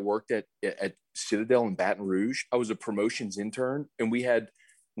did when I worked at Citadel in Baton Rouge. I was a promotions intern, and we had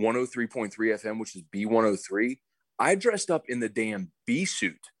 103.3 FM, which is B103. I dressed up in the damn B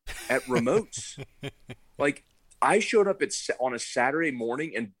suit at remotes. Like, I showed up on a Saturday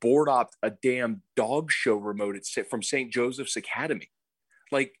morning and board opped a damn dog show remote from St. Joseph's Academy.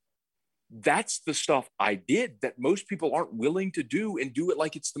 Like, that's the stuff I did that most people aren't willing to do, and do it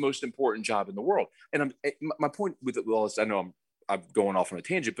like it's the most important job in the world. And my point with it, well, I know I'm going off on a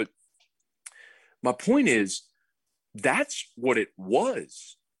tangent, but my point is that's what it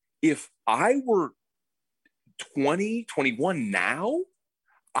was. If I were 20, 21 now,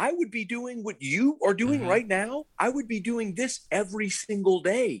 I would be doing what you are doing right now. I would be doing this every single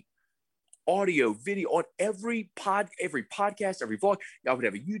day. Audio, video, on every podcast, every vlog. I would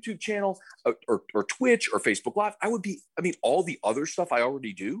have a YouTube channel or Twitch or Facebook Live. All the other stuff I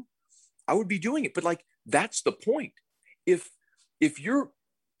already do, I would be doing it. But like, that's the point. If you're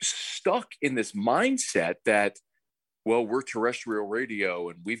stuck in this mindset that, well, we're terrestrial radio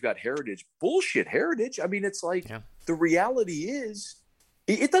and we've got heritage, bullshit heritage. I mean, it's like, the reality is,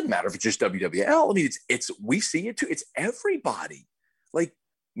 it doesn't matter if it's just WWL. I mean, we see it too. It's everybody. Like,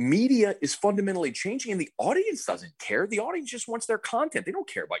 media is fundamentally changing, and the audience doesn't care. The audience just wants their content. They don't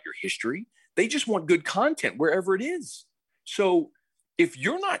care about your history. They just want good content wherever it is. So if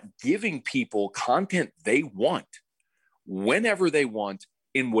you're not giving people content they want, whenever they want,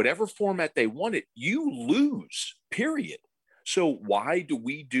 in whatever format they want it, you lose, period. So why do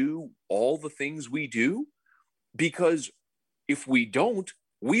we do all the things we do? Because if we don't,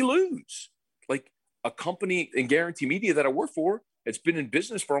 we lose. Like, a company in Guarantee Media that I work for, it's been in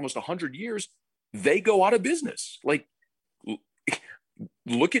business for almost 100 years. They go out of business. Like,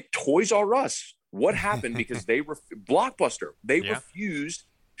 look at Toys R Us. What happened? Because Blockbuster, they refused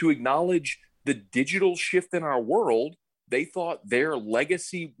to acknowledge the digital shift in our world. They thought their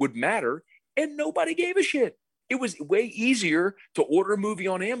legacy would matter, and nobody gave a shit. It was way easier to order a movie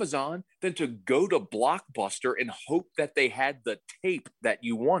on Amazon than to go to Blockbuster and hope that they had the tape that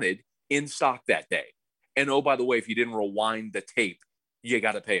you wanted in stock that day. And oh, by the way, if you didn't rewind the tape, you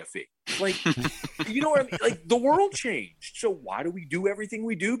got to pay a fee. Like, you know what I mean? Like, the world changed. So why do we do everything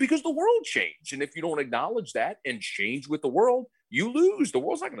we do? Because the world changed. And if you don't acknowledge that and change with the world, you lose. The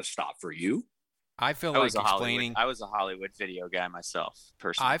world's not going to stop for you. I feel like explaining. I was a Hollywood video guy myself,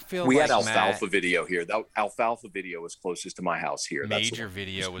 personally. I feel we like had Alfalfa Video here. That Alfalfa Video was closest to my house here. Major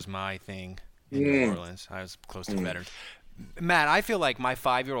Video was my thing in New Orleans. I was close to veterans. Matt, I feel like my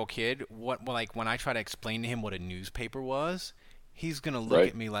 5-year-old kid, when I try to explain to him what a newspaper was, he's going to look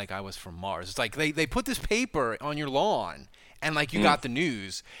at me like I was from Mars. It's like they put this paper on your lawn, and like you got the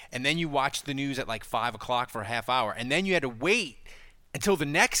news, and then you watch the news at like 5 o'clock for a half hour, and then you had to wait until the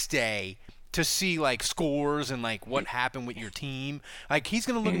next day to see like scores and like what happened with your team. Like, he's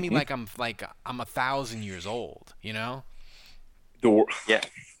going to look at me like I'm 1,000 years old, you know? Yeah.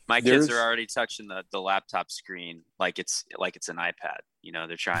 My kids are already touching the laptop screen like it's an iPad. You know,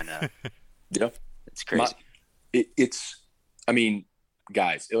 they're trying to. Yeah, it's crazy. I mean,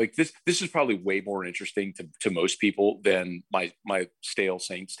 guys, like this is probably way more interesting to most people than my stale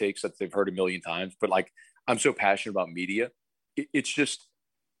Saints takes that they've heard a million times. But like, I'm so passionate about media. It's just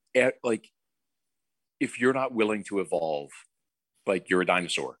like, if you're not willing to evolve, like, you're a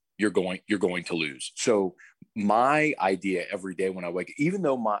dinosaur. You're going to lose. So my idea every day when I wake, even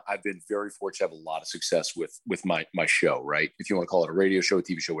though I've been very fortunate to have a lot of success with my show, right? If you want to call it a radio show, a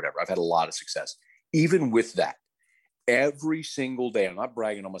TV show, whatever, I've had a lot of success. Even with that, every single day, I'm not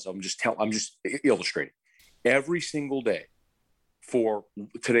bragging on myself. I'm just illustrating. Every single day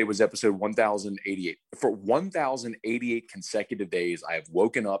today was episode 1088. For 1088 consecutive days, I have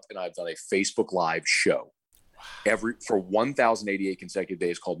woken up and I've done a Facebook Live show. For 1088 consecutive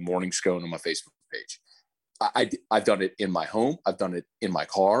days, called Morning Scone on my Facebook page. I've done it in my home. I've done it in my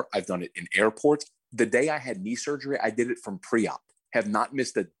car. I've done it in airports. The day I had knee surgery, I did it from pre-op. have not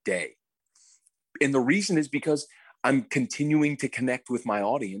missed a day. And the reason is because I'm continuing to connect with my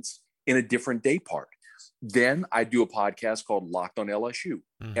audience in a different day part. Then I do a podcast called Locked on LSU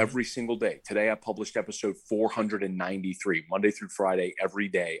every single day. Today I published episode 493, Monday through Friday, every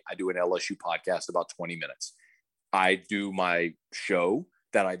day. I do an LSU podcast about 20 minutes. I do my show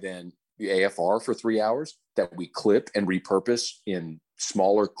that I then the AFR for 3 hours that we clip and repurpose in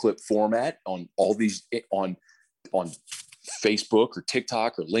smaller clip format on all these on Facebook or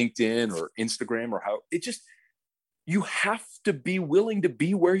TikTok or LinkedIn or Instagram or how it just, you have to be willing to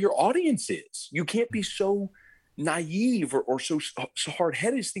be where your audience is. You can't be so naive or so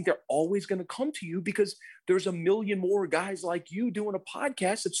hard-headed to think they're always going to come to you, because there's a million more guys like you doing a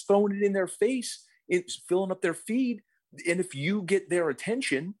podcast that's throwing it in their face. It's filling up their feed. And if you get their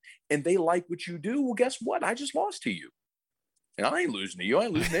attention and they like what you do, well, guess what? I just lost to you. And I ain't losing to you. I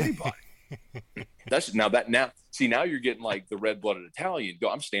ain't losing to anybody. Now you're getting like the red-blooded Italian.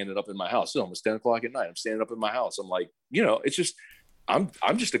 I'm standing up in my house. It's almost 10 o'clock at night. I'm standing up in my house. I'm like, it's just, I'm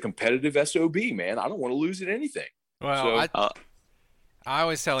just a competitive SOB, man. I don't want to lose at anything. Well, so, I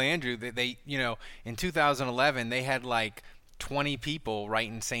always tell Andrew that they, in 2011, they had like 20 people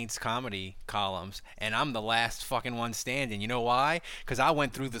writing Saints comedy columns, and I'm the last fucking one standing. You know why? Because I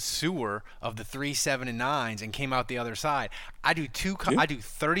went through the sewer of the 3, 7, and 9s and came out the other side. I do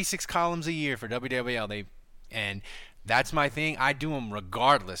 36 columns a year for WWL. And that's my thing. I do them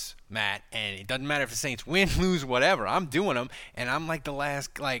regardless, Matt. And it doesn't matter if the Saints win, lose, whatever. I'm doing them, and I'm like the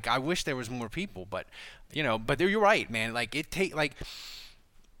last. Like, I wish there was more people, but but you're right, man. Like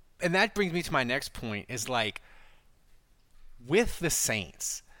and that brings me to my next point is like, with the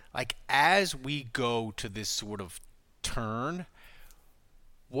Saints, like as we go to this sort of turn,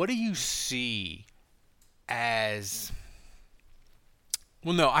 what do you see as?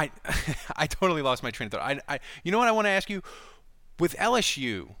 Well, no, I totally lost my train of thought. You know what I want to ask you? With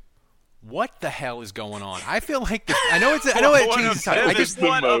LSU, what the hell is going on? I feel like I know it changes time. I just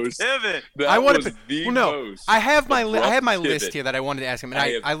want to pivot. I want to. Well, no, I have my list here that I wanted to ask him,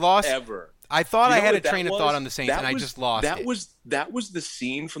 and I lost. I thought I had a train of thought on the Saints, and I just lost it. That was the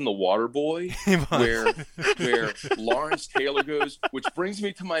scene from The Waterboy where Lawrence Taylor goes, which brings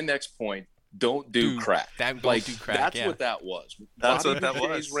me to my next point. Don't do crack. Don't do crack. That's what that was. That's what that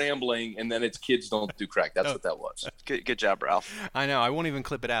was. He's rambling, and then it's kids don't do crack. That's what that was. Good job, Ralph. I know. I won't even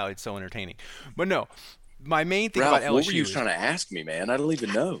clip it out. It's so entertaining. But no, my main thing Ralph, about LSU. What were you trying to ask me, man? I don't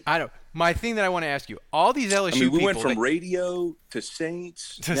even know. I don't. My thing that I want to ask you, all these LSU people. We went from radio to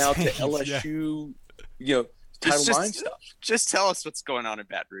Saints now to LSU. Title IX stuff. Just tell us what's going on in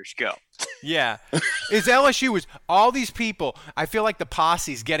Baton Rouge. Go. Yeah. LSU all these people, I feel like the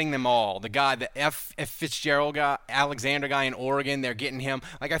posse's getting them all. The guy, the F. Fitzgerald guy, Alexander guy in Oregon, they're getting him.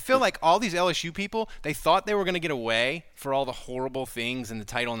 Like, I feel like all these LSU people, they thought they were going to get away for all the horrible things and the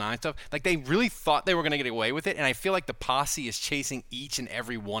Title IX stuff. Like, they really thought they were going to get away with it, and I feel like the posse is chasing each and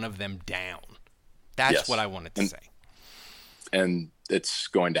every one of them down. That's what I wanted to say. And it's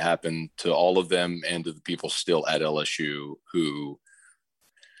going to happen to all of them and to the people still at LSU who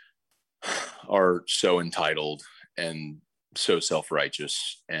are so entitled and so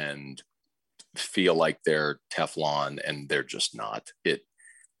self-righteous and feel like they're Teflon, and they're just not.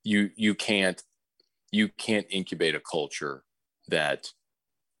 You can't incubate a culture that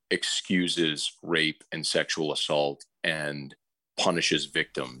excuses rape and sexual assault and punishes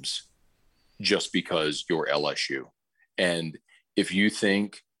victims just because you're LSU. And if you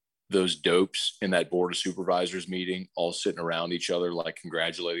think those dopes in that board of supervisors meeting all sitting around each other, like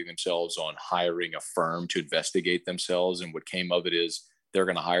congratulating themselves on hiring a firm to investigate themselves, and what came of it is they're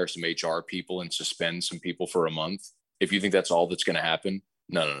going to hire some HR people and suspend some people for a month. If you think that's all that's going to happen,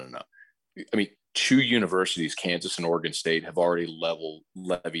 no. I mean, 2 universities, Kansas and Oregon State, have already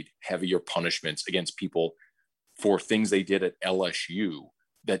levied heavier punishments against people for things they did at LSU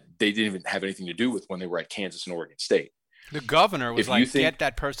that they didn't even have anything to do with when they were at Kansas and Oregon State. The governor was get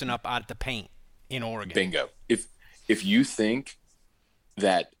that person up out of the paint in Oregon. Bingo. If you think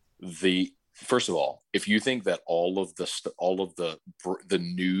that first of all, if you think that all of the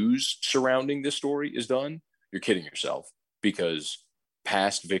news surrounding this story is done, you're kidding yourself, because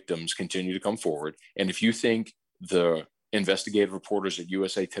past victims continue to come forward. And if you think the investigative reporters at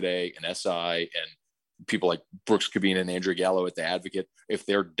USA Today and SI and people like Brooks Cabina and Andrew Gallo at The Advocate, if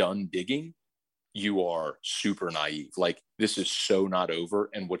they're done digging, you are super naive. Like, this is so not over.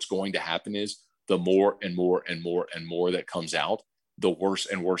 And what's going to happen is the more and more and more and more that comes out, the worse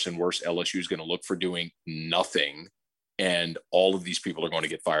and worse and worse LSU is going to look for doing nothing. And all of these people are going to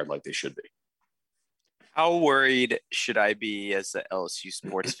get fired like they should be. How worried should I be as a LSU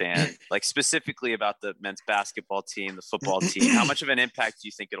sports fan, like specifically about the men's basketball team, the football team? How much of an impact do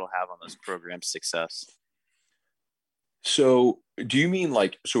you think it'll have on those programs' success? So do you mean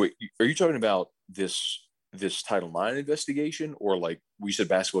like, so wait, are you talking about this Title IX investigation, or like we said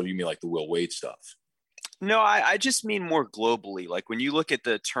basketball, do you mean like the Will Wade stuff? No, I just mean more globally. Like when you look at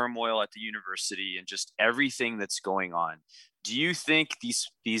the turmoil at the university and just everything that's going on, do you think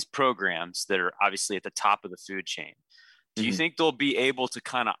these programs that are obviously at the top of the food chain, do you think they'll be able to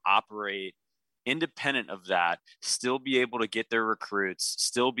kind of operate independent of that, still be able to get their recruits,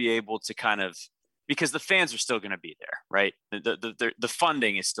 still be able to kind of, because the fans are still going to be there, right? The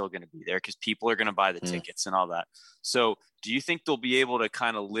funding is still going to be there because people are going to buy the tickets and all that. So do you think they'll be able to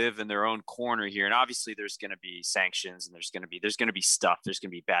kind of live in their own corner here? And obviously there's going to be sanctions and there's going to be stuff, there's going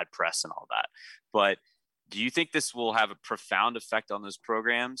to be bad press and all that. But do you think this will have a profound effect on those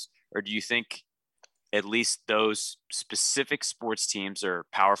programs? Or do you think at least those specific sports teams are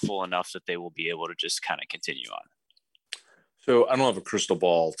powerful enough that they will be able to just kind of continue on? So I don't have a crystal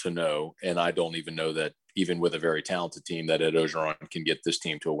ball to know, and I don't even know that even with a very talented team that Ed Ogeron can get this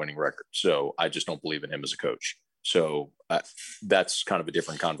team to a winning record. So I just don't believe in him as a coach. So that's kind of a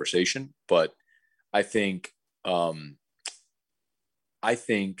different conversation. But I think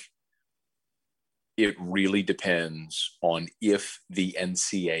it really depends on if the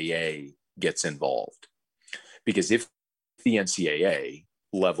NCAA gets involved, because if the NCAA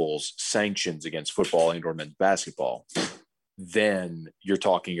levels sanctions against football and/or men's basketball, then you're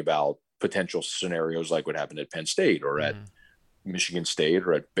talking about potential scenarios like what happened at Penn State or at Michigan State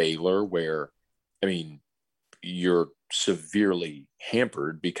or at Baylor, where, I mean, you're severely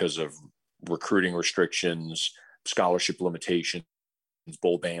hampered because of recruiting restrictions, scholarship limitations,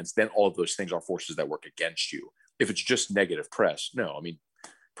 bowl bans. Then all of those things are forces that work against you. If it's just negative press, no, I mean,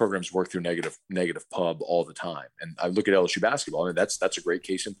 programs work through negative pub all the time. And I look at LSU basketball, and that's a great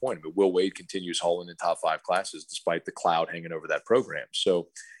case in point. I mean, Will Wade continues hauling in top 5 classes despite the cloud hanging over that program. So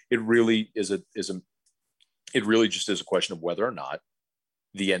it really is it really just is a question of whether or not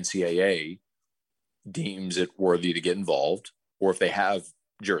the NCAA deems it worthy to get involved, or if they have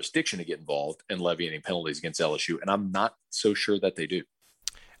jurisdiction to get involved and levy any penalties against LSU. And I'm not so sure that they do.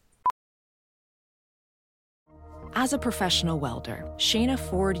 As a professional welder, Shayna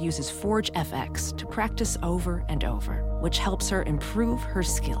Ford uses Forge FX to practice over and over, which helps her improve her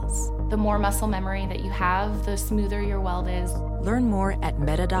skills. The more muscle memory that you have, the smoother your weld is. Learn more at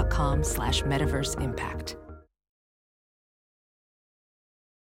meta.com/metaverse impact.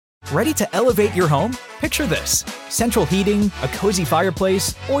 Ready to elevate your home? Picture this: central heating, a cozy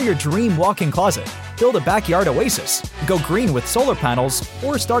fireplace, or your dream walk-in closet. Build a backyard oasis, go green with solar panels,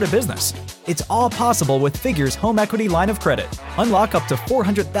 or start a business. It's all possible with Figure's home equity line of credit. Unlock up to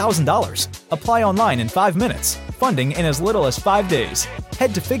 $400,000. Apply online in 5 minutes. Funding in as little as 5 days.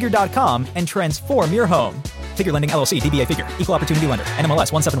 Head to Figure.com and transform your home. Figure Lending LLC, DBA Figure, Equal Opportunity Lender,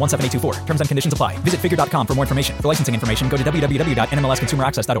 NMLS 1717824. Terms and conditions apply. Visit Figure.com for more information. For licensing information, go to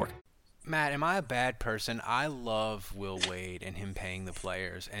www.nmlsconsumeraccess.org. Matt, am I a bad person? I love Will Wade and him paying the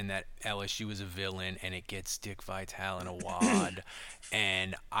players, and that LSU is a villain and it gets Dick Vitale in a wad,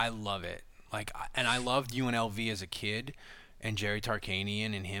 and I love it. And I loved UNLV as a kid, and Jerry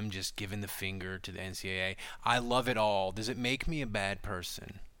Tarkanian and him just giving the finger to the NCAA. I love it all. Does it make me a bad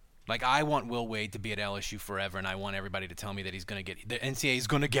person? Like, I want Will Wade to be at LSU forever, and I want everybody to tell me that he's going to get – the NCAA is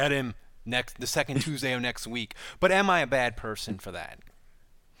going to get him the second Tuesday of next week. But am I a bad person for that?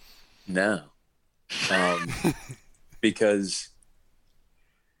 No. Because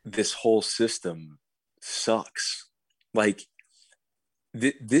this whole system sucks. Like,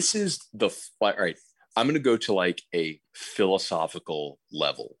 this is all right, I'm going to go to like a philosophical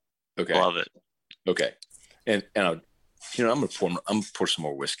level. Okay. Love it. Okay. And I'm going to pour some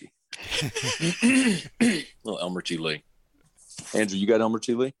more whiskey. Little Elmer T. Lee. Andrew, you got Elmer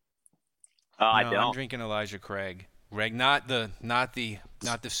T. Lee? I don't. I'm drinking Elijah Craig. Not the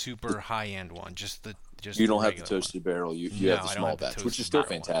super high end one. You don't have the toasted barrel. You have the small batch, which is still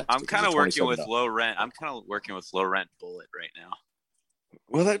fantastic. I'm kind of working with low rent. Low rent Bullet right now.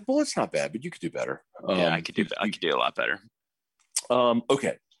 Well, that Bullet's not bad, but you could do better. Yeah, I could do a lot better.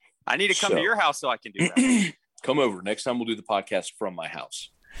 Okay. I need to come to your house so I can do that. Come over next time. We'll do the podcast from my house,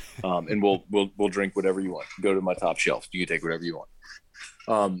 and we'll drink whatever you want. Go to my top shelf. You can take whatever you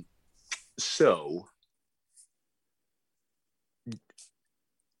want. So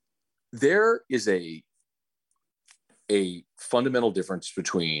there is a fundamental difference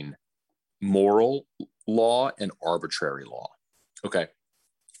between moral law and arbitrary law. Okay.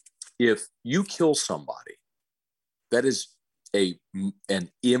 If you kill somebody, that is an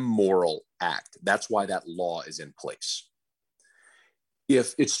immoral act. That's why that law is in place.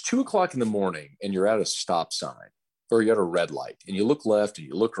 If it's 2:00 in the morning and you're at a stop sign or you're at a red light and you look left and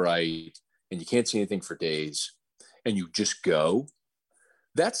you look right and you can't see anything for days and you just go,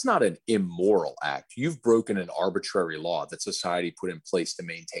 that's not an immoral act. You've broken an arbitrary law that society put in place to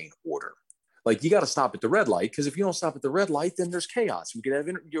maintain order. Like, you got to stop at the red light, because if you don't stop at the red light, then there's chaos. We could have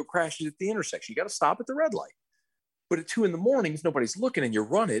crashes at the intersection. You got to stop at the red light. But at 2 a.m, if nobody's looking and you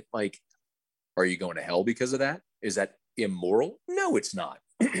run it, like, are you going to hell because of that? Is that immoral? No, it's not.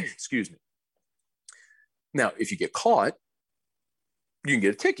 Excuse me. Now, if you get caught, you can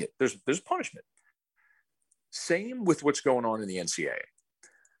get a ticket. There's punishment. Same with what's going on in the NCAA.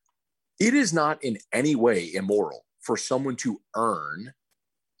 It is not in any way immoral for someone to earn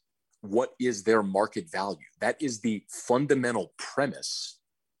what is their market value. That is the fundamental premise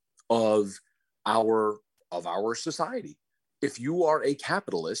of our society. If you are a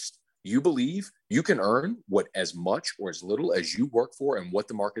capitalist, you believe you can earn what as much or as little as you work for and what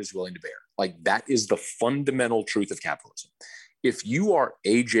the market is willing to bear. Like, that is the fundamental truth of capitalism. If you are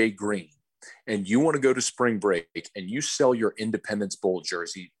AJ Green and you want to go to spring break and you sell your Independence Bowl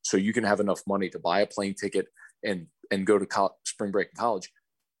jersey so you can have enough money to buy a plane ticket and go to spring break in college,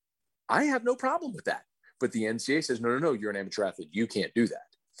 I have no problem with that. But the NCAA says, no, you're an amateur athlete. You can't do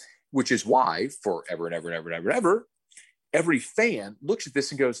that, which is why forever and ever, every fan looks at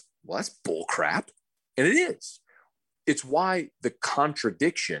this and goes, well, that's bull crap. And it is. It's why the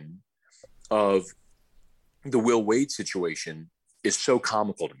contradiction of the Will Wade situation is so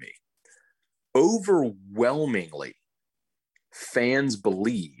comical to me. Overwhelmingly, fans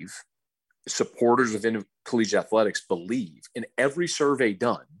believe, supporters of collegiate athletics believe in every survey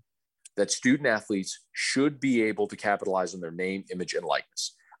done that student athletes should be able to capitalize on their name, image, and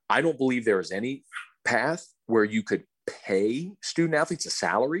likeness. I don't believe there is any path where you could pay student athletes a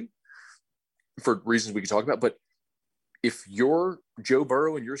salary for reasons we can talk about. But if you're Joe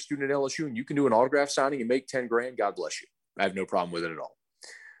Burrow and you're a student at LSU and you can do an autograph signing and make 10 grand, God bless you. I have no problem with it at all.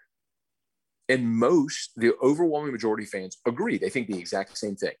 And the overwhelming majority of fans agree. They think the exact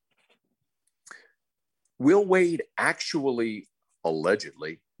same thing. Will Wade actually,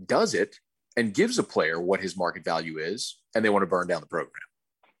 allegedly, does it and gives a player what his market value is, and they want to burn down the program.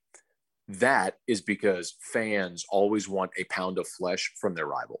 That is because fans always want a pound of flesh from their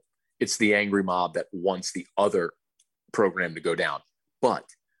rival. It's the angry mob that wants the other program to go down. But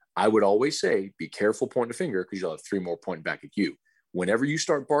I would always say, be careful pointing a finger, because you'll have 3 more pointing back at you. Whenever you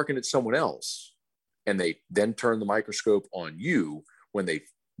start barking at someone else and they then turn the microscope on you, when they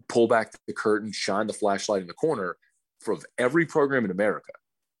pull back the curtain, shine the flashlight in the corner, for every program in America,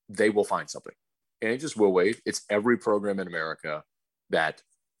 they will find something. And it just will wait. It's every program in America that,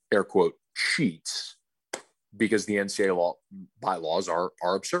 air quote, cheats, because the NCAA bylaws are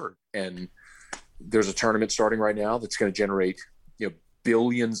absurd. And there's a tournament starting right now that's going to generate,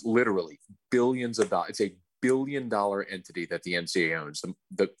 billions, literally billions of dollars. It's a $1 billion entity that the NCAA owns,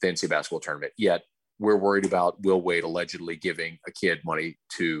 the NCAA basketball tournament. Yet we're worried about Will Wade allegedly giving a kid money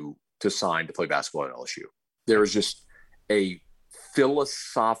to sign to play basketball at LSU. There is just a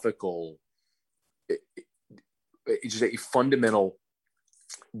philosophical, just a fundamental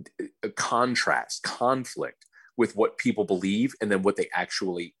conflict with what people believe and then what they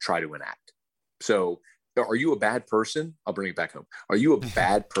actually try to enact. So are you a bad person? I'll bring it back home. Are you a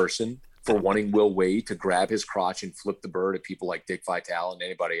bad person for wanting Will Wade to grab his crotch and flip the bird at people like Dick Vitale and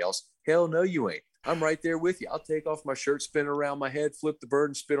anybody else? Hell no, you ain't. I'm right there with you. I'll take off my shirt, spin it around my head, flip the bird,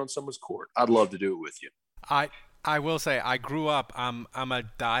 and spit on someone's court. I'd love to do it with you. I will say, I grew up, I'm a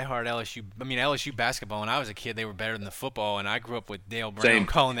diehard LSU basketball. When I was a kid, they were better than the football, and I grew up with Dale Brown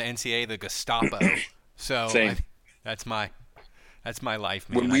calling the NCAA the Gestapo. So that's my life,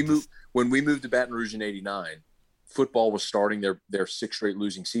 man. When we moved to Baton Rouge in '89, football was starting their 6 straight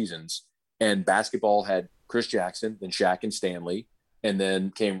losing seasons, and basketball had Chris Jackson, then Shaq and Stanley, and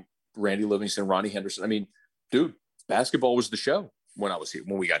then came Randy Livingston, Ronnie Henderson. I mean, dude, basketball was the show. When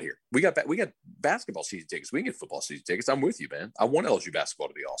we got here, we got basketball season tickets. We can get football season tickets. I'm with you, man. I want LSU basketball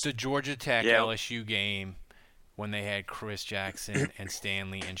to be awesome. The Georgia Tech LSU game when they had Chris Jackson and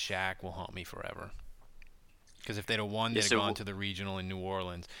Stanley and Shaq will haunt me forever. Because if they'd have won, they'd have gone to the regional in New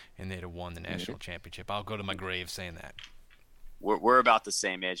Orleans and they'd have won the national championship. I'll go to my grave saying that. We're about the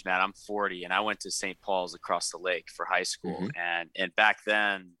same age, man. I'm 40, and I went to St. Paul's across the lake for high school, and back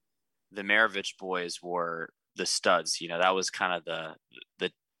then, the Maravich boys were the studs. That was kind of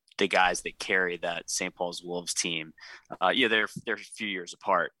the guys that carried that St. Paul's Wolves team. They're a few years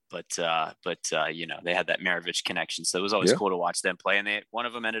apart, but they had that Maravich connection. So it was always cool to watch them play. And one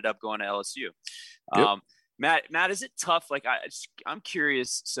of them ended up going to LSU. Matt, is it tough? Like, I'm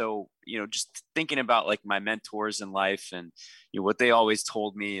curious. So, just thinking about like my mentors in life, and what they always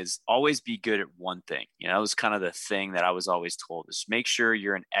told me is always be good at one thing. That was kind of the thing that I was always told, is make sure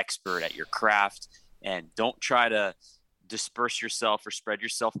you're an expert at your craft and don't try to disperse yourself or spread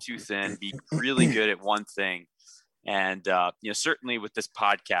yourself too thin. Be really good at one thing. And, certainly with this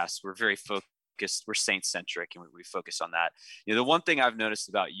podcast, we're very focused. We're Saints centric, and we focus on that. The one thing I've noticed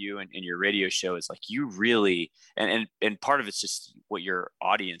about you and your radio show is like you really, and part of it's just what your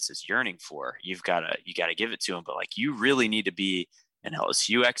audience is yearning for. You got to give it to them, but like you really need to be an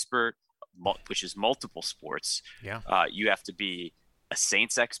LSU expert, which is multiple sports. Yeah. You have to be a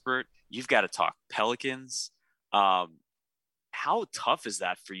Saints expert. You've got to talk Pelicans. How tough is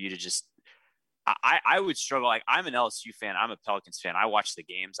that for you to just, I would struggle. Like, I'm an LSU fan. I'm a Pelicans fan. I watch the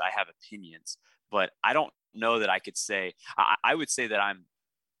games. I have opinions, but I don't know that I could say, I would say that I mean,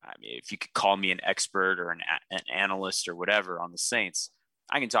 if you could call me an expert or an analyst or whatever on the Saints,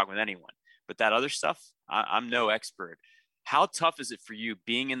 I can talk with anyone, but that other stuff, I'm no expert. How tough is it for you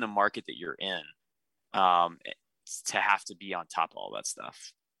being in the market that you're in, to have to be on top of all that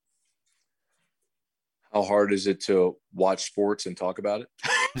stuff? How hard is it to watch sports and talk about it?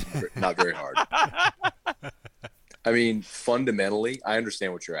 Not very hard. I mean, fundamentally, I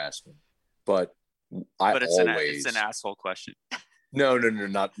understand what you're asking, but it's an asshole question. No.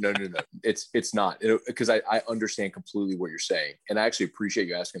 It's not, because I understand completely what you're saying. And I actually appreciate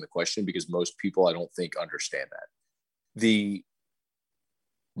you asking the question, because most people, I don't think, understand that.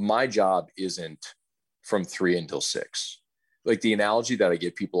 My job isn't from 3 until 6. Like, the analogy that I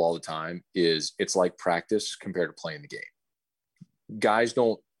give people all the time is it's like practice compared to playing the game. Guys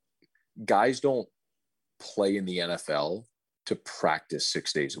don't play in the NFL to practice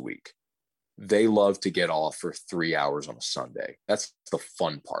 6 days a week. They love to get off for 3 hours on a Sunday. That's the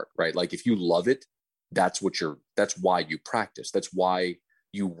fun part, right? Like, if you love it, that's why you practice. That's why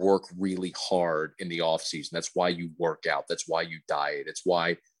you work really hard in the off season. That's why you work out. That's why you diet. It's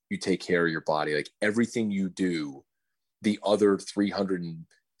why you take care of your body. Like, everything you do the other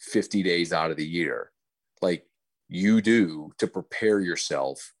 350 days out of the year, like, you do to prepare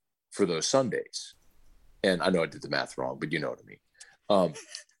yourself for those Sundays. And I know I did the math wrong, but you know what I mean.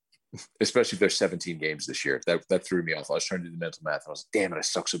 Especially if there's 17 games this year. That threw me off. I was trying to do the mental math, and I was like, damn it, I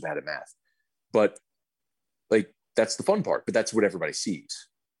suck so bad at math. But like, that's the fun part, but that's what everybody sees.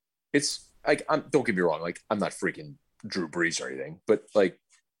 It's like, don't get me wrong, like, I'm not freaking Drew Brees or anything, but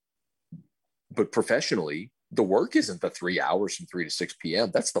professionally, the work isn't the 3 hours from 3 to 6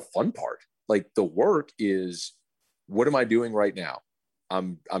 p.m. That's the fun part. Like, the work is, what am I doing right now?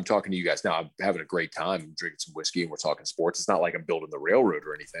 I'm talking to you guys now. I'm having a great time. I'm drinking some whiskey and we're talking sports. It's not like I'm building the railroad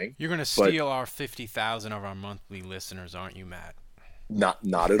or anything. You're going to steal our 50,000 of our monthly listeners, aren't you, Matt? Not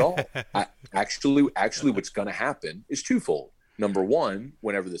at all. Actually, what's going to happen is twofold. Number one,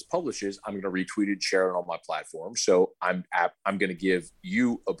 whenever this publishes, I'm going to retweet it, share it on my platform. So I'm going to give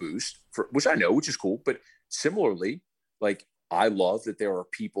you a boost, which I know, which is cool. But similarly, like, I love that there are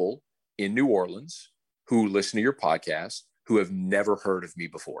people in New Orleans who listen to your podcast who have never heard of me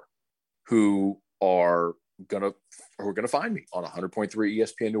before, who are gonna find me on 100.3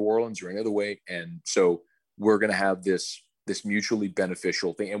 ESPN New Orleans or any other way. And so we're going to have this mutually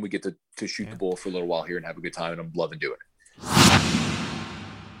beneficial thing, and we get to shoot the bull for a little while here and have a good time. And I'm loving doing it.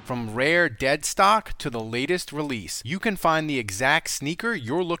 From rare dead stock to the latest release, you can find the exact sneaker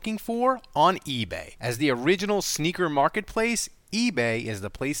you're looking for on eBay. As the original sneaker marketplace, eBay is the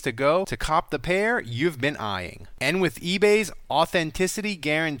place to go to cop the pair you've been eyeing. And with eBay's authenticity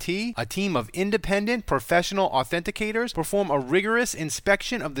guarantee, a team of independent professional authenticators perform a rigorous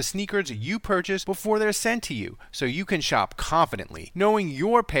inspection of the sneakers you purchase before they're sent to you, so you can shop confidently, knowing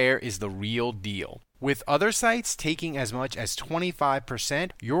your pair is the real deal. With other sites taking as much as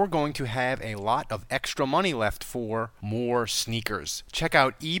 25%, you're going to have a lot of extra money left for more sneakers. Check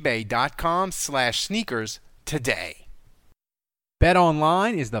out ebay.com/sneakers today.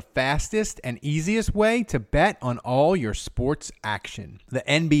 BetOnline is the fastest and easiest way to bet on all your sports action. The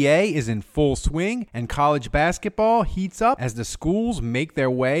NBA is in full swing, and college basketball heats up as the schools make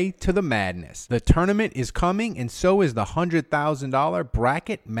their way to the madness. The tournament is coming, and so is the $100,000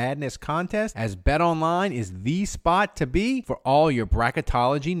 Bracket Madness contest, as BetOnline is the spot to be for all your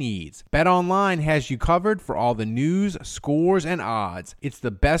bracketology needs. BetOnline has you covered for all the news, scores, and odds. It's the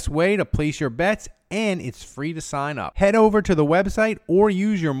best way to place your bets, and it's free to sign up. Head over to the website or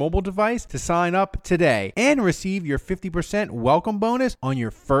use your mobile device to sign up today and receive your 50% welcome bonus on your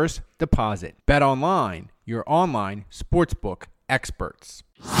first deposit. BetOnline, your online sportsbook experts.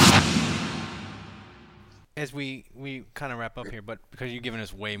 as we kind of wrap up here, but because you've given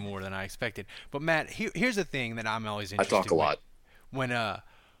us way more than I expected. But Matt, here's the thing that I'm always interested in. I talk a lot.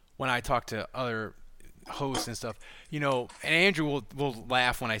 When I talk to other hosts and stuff, and Andrew will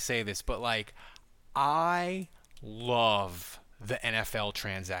laugh when I say this, but like, I love the NFL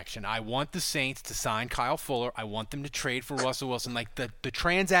transaction. I want the Saints to sign Kyle Fuller. I want them to trade for Russell Wilson. Like the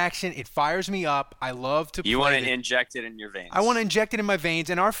transaction, it fires me up. I love to. You want to inject it in your veins. I want to inject it in my veins,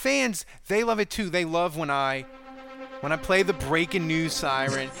 and our fans, they love it too. They love when I play the breaking news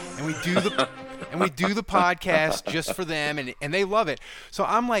siren, and we do the podcast just for them, and they love it. So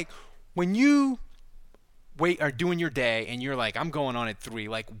I'm like, when you are doing your day and you're like, I'm going on at 3,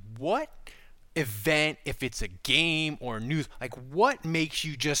 like what event, if it's a game or news, like what makes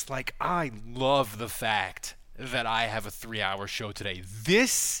you just like, I love the fact that I have a 3-hour show today.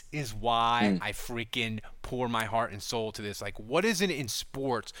 This is why I freaking pour my heart and soul to this. Like, what is it in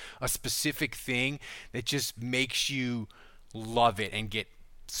sports, a specific thing that just makes you love it and get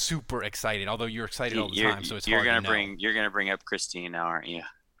super excited? Although you're excited all the time, so it's hard to know. You're gonna bring up Christine now, aren't you?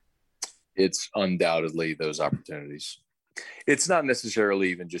 It's undoubtedly those opportunities. It's not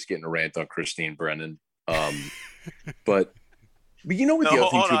necessarily even just getting a rant on Christine Brennan, but you know what?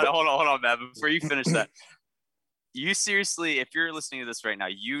 Hold on, Matt. Before you finish that, you seriously, if you're listening to this right now,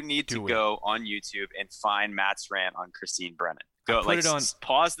 you need to go on YouTube and find Matt's rant on Christine Brennan. Go,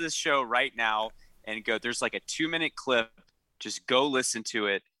 pause this show right now and go. There's like a 2-minute clip. Just go listen to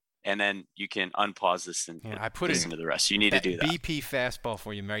it, and then you can unpause this and listen to the rest. You need to do that. BP fastball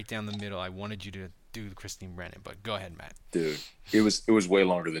for you right down the middle. I wanted you to do Christine Brennan, but go ahead, Matt. Dude, it was way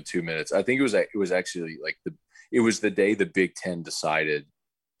longer than 2 minutes. I think it was actually like it was the day the Big Ten decided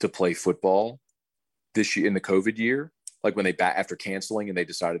to play football this year in the COVID year. Like when after canceling and they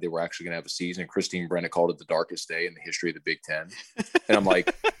decided they were actually going to have a season. Christine Brennan called it the darkest day in the history of the Big Ten, and I'm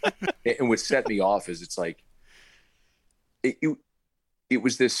like, and what set me off is it's like it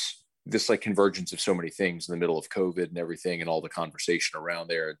was this like convergence of so many things in the middle of COVID and everything and all the conversation around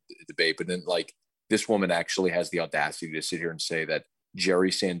there, the debate, but then like. This woman actually has the audacity to sit here and say that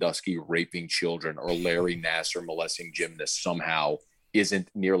Jerry Sandusky raping children or Larry Nassar molesting gymnasts somehow isn't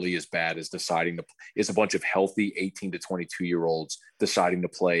nearly as bad as is a bunch of healthy 18 to 22-year-olds deciding to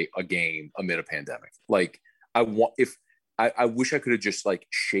play a game amid a pandemic. Like I wish I could have just like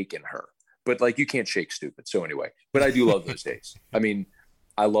shaken her, but like you can't shake stupid. So anyway, but I do love those days. I mean,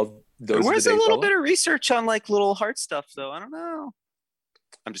 I love those. Where's a little bit of research on like little heart stuff though? I don't know.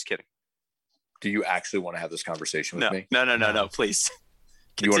 I'm just kidding. Do you actually want to have this conversation with me? No, please.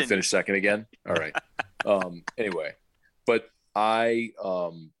 You want to finish second again? All right. Anyway, but those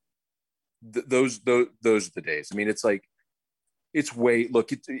are the days. I mean, it's like,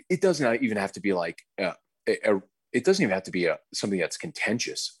 it doesn't even have to be like, it doesn't even have to be something that's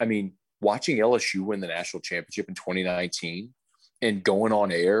contentious. I mean, watching LSU win the national championship in 2019 and going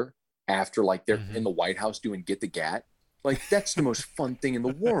on air after like they're in the White House doing Get the Gat. Like, that's the most fun thing in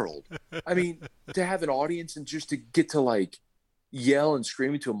the world. I mean, to have an audience and just to get to like yell and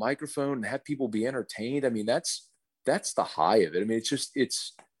scream into a microphone and have people be entertained. I mean, that's the high of it. I mean, it's just,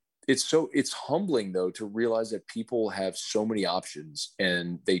 it's humbling though, to realize that people have so many options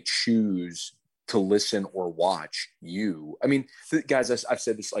and they choose to listen or watch you. I mean, guys, I've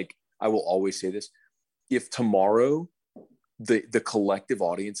said this, like, I will always say this. If tomorrow the collective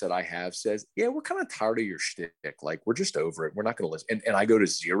audience that I have says, yeah, we're kind of tired of your shtick. Like, we're just over it. We're not going to listen. And I go to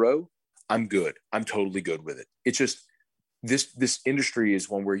 0, I'm good. I'm totally good with it. It's just this industry is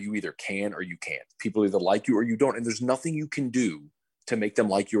one where you either can or you can't. People either like you or you don't. And there's nothing you can do to make them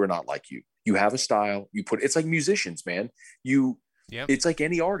like you or not like you. You have a style. It's like musicians, man. It's like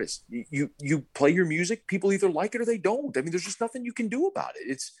any artist. You play your music. People either like it or they don't. I mean, there's just nothing you can do about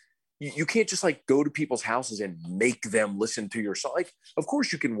it. You can't just like go to people's houses and make them listen to your song. Like, of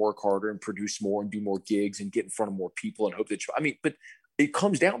course you can work harder and produce more and do more gigs and get in front of more people and hope that but it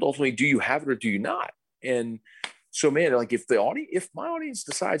comes down to ultimately, do you have it or do you not? And so, man, like if my audience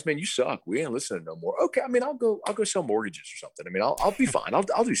decides, man, you suck, we ain't listening no more. Okay. I mean, I'll go sell mortgages or something. I mean, I'll be fine.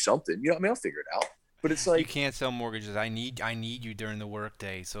 I'll do something, you know what I mean? I'll figure it out. But it's like, you can't sell mortgages. I need you during the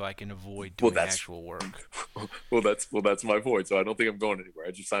workday so I can avoid doing actual work. Well, that's my point. So I don't think I'm going anywhere.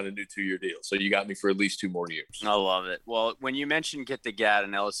 I just signed a new 2-year deal. So you got me for at least 2 more years. I love it. Well, when you mentioned Get the Gat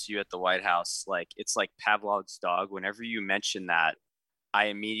and LSU at the White House, like it's like Pavlov's dog. Whenever you mention that, I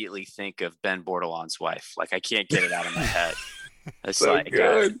immediately think of Ben Bordelon's wife. Like I can't get it out of my head. It's so like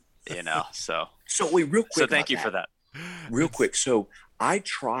good. So wait, real quick. So thank you for that. Real quick. So I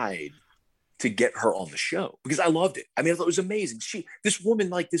tried to get her on the show because I loved it. I mean, I thought it was amazing. This woman,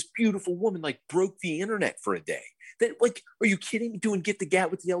 like this beautiful woman, like broke the internet for a day. That, like, are you kidding me? Doing Get the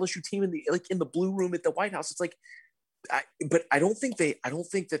Gat with the LSU team in the blue room at the White House. It's like, but I don't think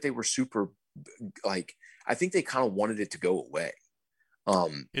that they were super, like, I think they kind of wanted it to go away.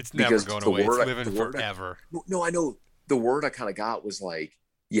 It's never going away. It's living forever. No, I know. The word I kind of got was like,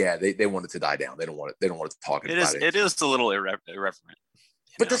 yeah, they want it to die down. They don't want to talk about it. It is a little irreverent.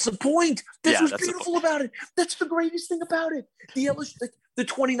 But that's the point. That's what's beautiful about it. That's the greatest thing about it. The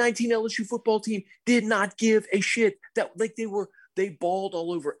 2019 LSU football team did not give a shit. That they balled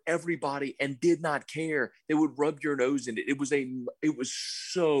all over everybody and did not care. They would rub your nose in it. It was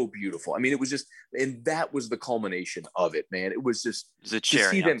so beautiful. I mean, it was just, and that was the culmination of it, man. It was just the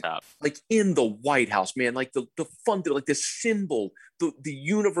cherry on top, like in the White House, man. Like the fun, like the symbol, the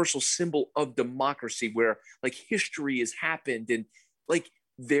universal symbol of democracy, where like history has happened, and like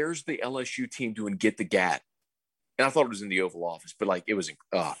there's the LSU team doing Get the Gat. And I thought it was in the Oval Office, but like it was,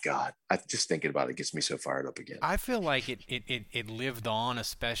 oh God, I just thinking about it gets me so fired up again. I feel like it lived on,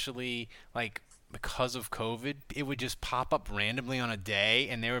 especially like because of COVID. It would just pop up randomly on a day,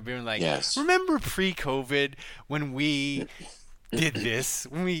 and they were being like, yes. Remember pre-COVID when we did this,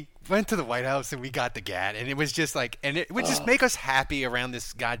 when we went to the White House and we got the Gat, and it was just like, and it would just make us happy around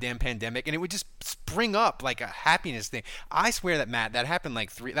this goddamn pandemic, and it would just spring up like a happiness thing. I swear that, Matt, that's happened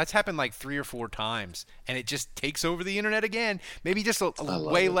like 3 or 4 times, and it just takes over the internet again. Maybe just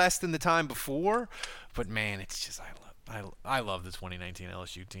way less than the time before, but man, it's just I love the 2019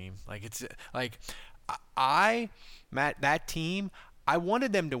 LSU team. Like it's like Matt, that team, I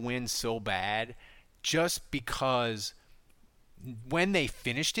wanted them to win so bad, just because when they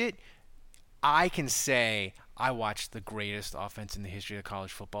finished it, I can say I watched the greatest offense in the history of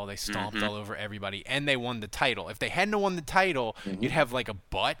college football. They stomped all over everybody, and they won the title. If they hadn't won the title, you'd have like a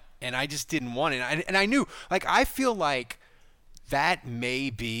butt, and I just didn't want it. And I knew, like, I feel like that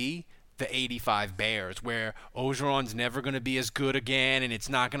may be the 85 Bears, where Orgeron's never going to be as good again, and it's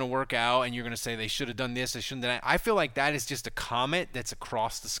not going to work out, and you're going to say they should have done this, they shouldn't have done that. I feel like that is just a comet that's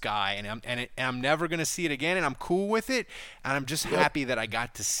across the sky, and I'm never going to see it again, and I'm cool with it, and I'm just happy that I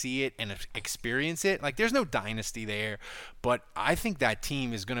got to see it and experience it. Like, there's no dynasty there, but I think that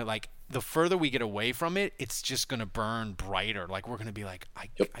team is going to, like, the further we get away from it, it's just going to burn brighter. Like, we're going to be like, I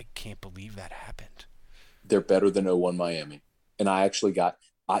can't believe that happened. They're better than 01 Miami. And I actually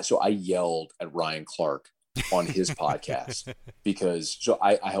so I yelled at Ryan Clark on his podcast because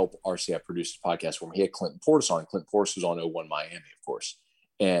I help RC. I produced a podcast where he had Clinton Portis on. Clinton Portis was on 01 Miami, of course.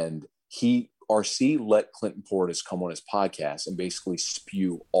 And RC let Clinton Portis come on his podcast and basically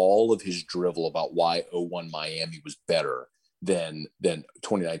spew all of his drivel about why 01 Miami was better than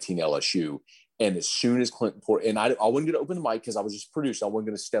 2019 LSU. And as soon as Clinton Portis, and I wasn't going to open the mic because I was just producing. I wasn't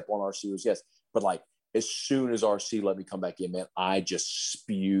going to step on RC's yes, but like, as soon as RC let me come back in, man, I just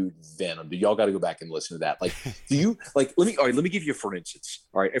spewed venom. Y'all got to go back and listen to that. Like, let me give you for instance.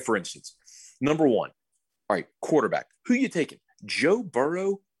 All right. For instance, number one, all right, quarterback. Who you taking? Joe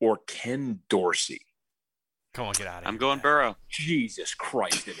Burrow or Ken Dorsey? Come on, get out of here. I'm going Burrow. Jesus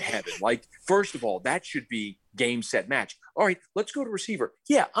Christ in heaven. Like, first of all, that should be game, set, match. All right, let's go to receiver.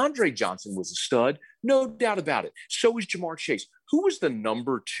 Yeah, Andre Johnson was a stud. No doubt about it. So was Jamar Chase. Who was the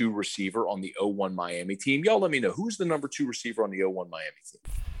number 2 receiver on the 01 Miami team? Y'all let me know. Who's the number 2 receiver on the 01 Miami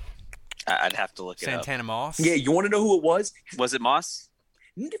team? I'd have to look it up. Santana Moss? Yeah, you want to know who it was? Was it Moss?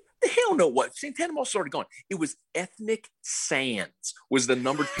 The hell no what? Santana Moss started going. It was Ethnic Sands was the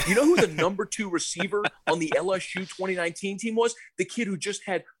number. You know who the number 2 receiver on the LSU 2019 team was? The kid who just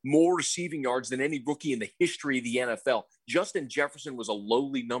had more receiving yards than any rookie in the history of the NFL. Justin Jefferson was a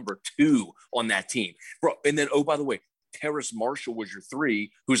lowly number 2 on that team. Bro, and then, oh, by the way, Terrace Marshall was your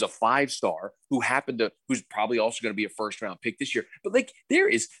 3, who's a 5-star, who's probably also going to be a first-round pick this year. But, like, there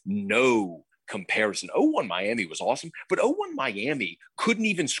is no comparison. 01 Miami was awesome, but 01 Miami couldn't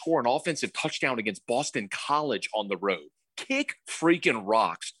even score an offensive touchdown against Boston College on the road. Kick freaking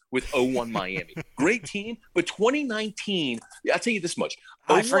rocks with 01 Miami. Great team, but 2019, I'll tell you this much.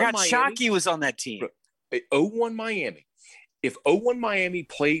 I forgot Shockey was on that team. 01 Miami. If 01 Miami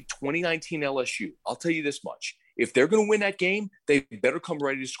played 2019 LSU, I'll tell you this much. If they're going to win that game, they better come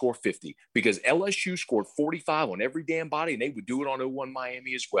ready to score 50 because LSU scored 45 on every damn body, and they would do it on 01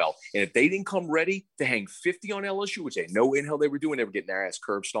 Miami as well. And if they didn't come ready to hang 50 on LSU, which they know in hell they were doing, they were getting their ass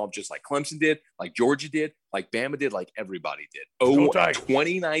curb stomped just like Clemson did, like Georgia did, like Bama did, like everybody did.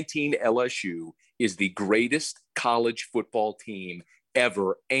 2019 LSU is the greatest college football team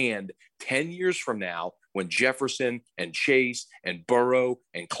ever. And 10 years from now, when Jefferson and Chase and Burrow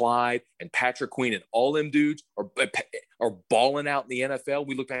and Clyde and Patrick Queen and all them dudes are balling out in the NFL,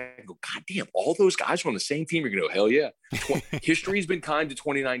 we look back and go, God damn, all those guys are on the same team. You're going to go, hell yeah. History's been kind to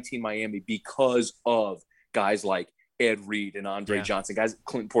 2019 Miami because of guys like Ed Reed and Andre Johnson, guys,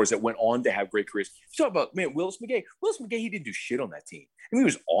 Clinton Portis, that went on to have great careers. You talk about, man, Willis McGahee. Willis McGahee, he didn't do shit on that team. I mean, he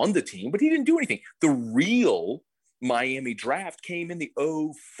was on the team, but he didn't do anything. The real Miami draft came in the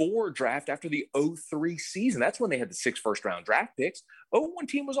 04 draft after the 03 season. That's when they had the 6 first-round draft picks. 01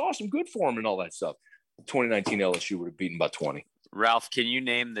 team was awesome, good for him and all that stuff. 2019 LSU would have beaten by 20. Ralph, can you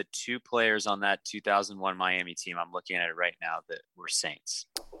name the 2 players on that 2001 Miami team? I'm looking at it right now that were Saints.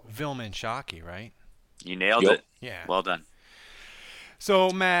 Vilman Shockey, right? You nailed it. Yeah. Well done. So,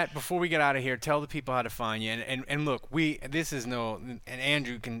 Matt, before we get out of here, tell the people how to find you. And look, this is and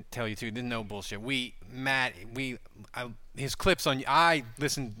Andrew can tell you too, there's no bullshit. His clips on, I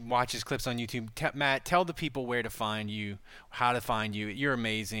watch his clips on YouTube. Matt, tell the people where to find you, how to find you. You're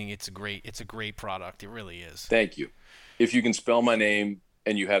amazing. It's a great product. It really is. Thank you. If you can spell my name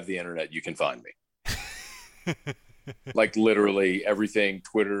and you have the internet, you can find me. Like literally everything,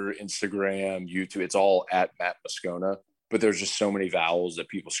 Twitter, Instagram, YouTube, it's all at Matt Moscona. But there's just so many vowels that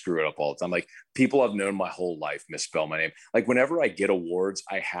people screw it up all the time. Like people I've known my whole life misspell my name. Like whenever I get awards,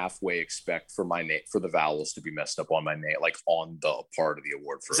 I halfway expect for my name, for the vowels to be messed up on my name, like on the part of the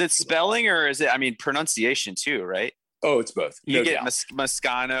award. Is it spelling or is it, pronunciation too, right? Oh, it's both. You get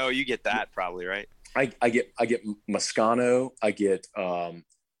Moscano, you get that probably, right? I get Moscano, I get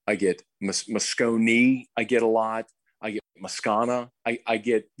Mosconi, I get a lot. I get Moscana. I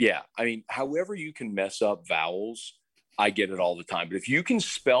get, however you can mess up vowels, I get it all the time. But if you can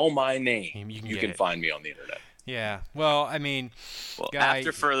spell my name, you can find me on the internet. Yeah. Well,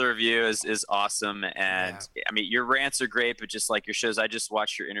 After Further Review is awesome. And your rants are great, but just like your shows, I just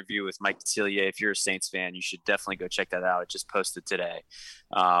watched your interview with Mike Detillier. If you're a Saints fan, you should definitely go check that out. It just posted today.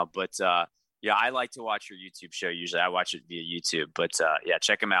 I like to watch your YouTube show. Usually I watch it via YouTube, but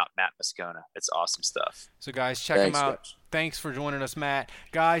check him out. Matt Moscona. It's awesome stuff. So guys, check him out. Guys. Thanks for joining us, Matt.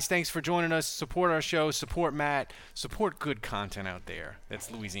 Guys, thanks for joining us. Support our show. Support Matt. Support good content out there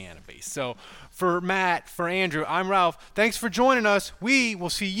that's Louisiana based. So for Matt, for Andrew, I'm Ralph. Thanks for joining us. We will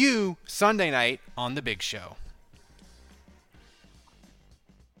see you Sunday night on The Big Show.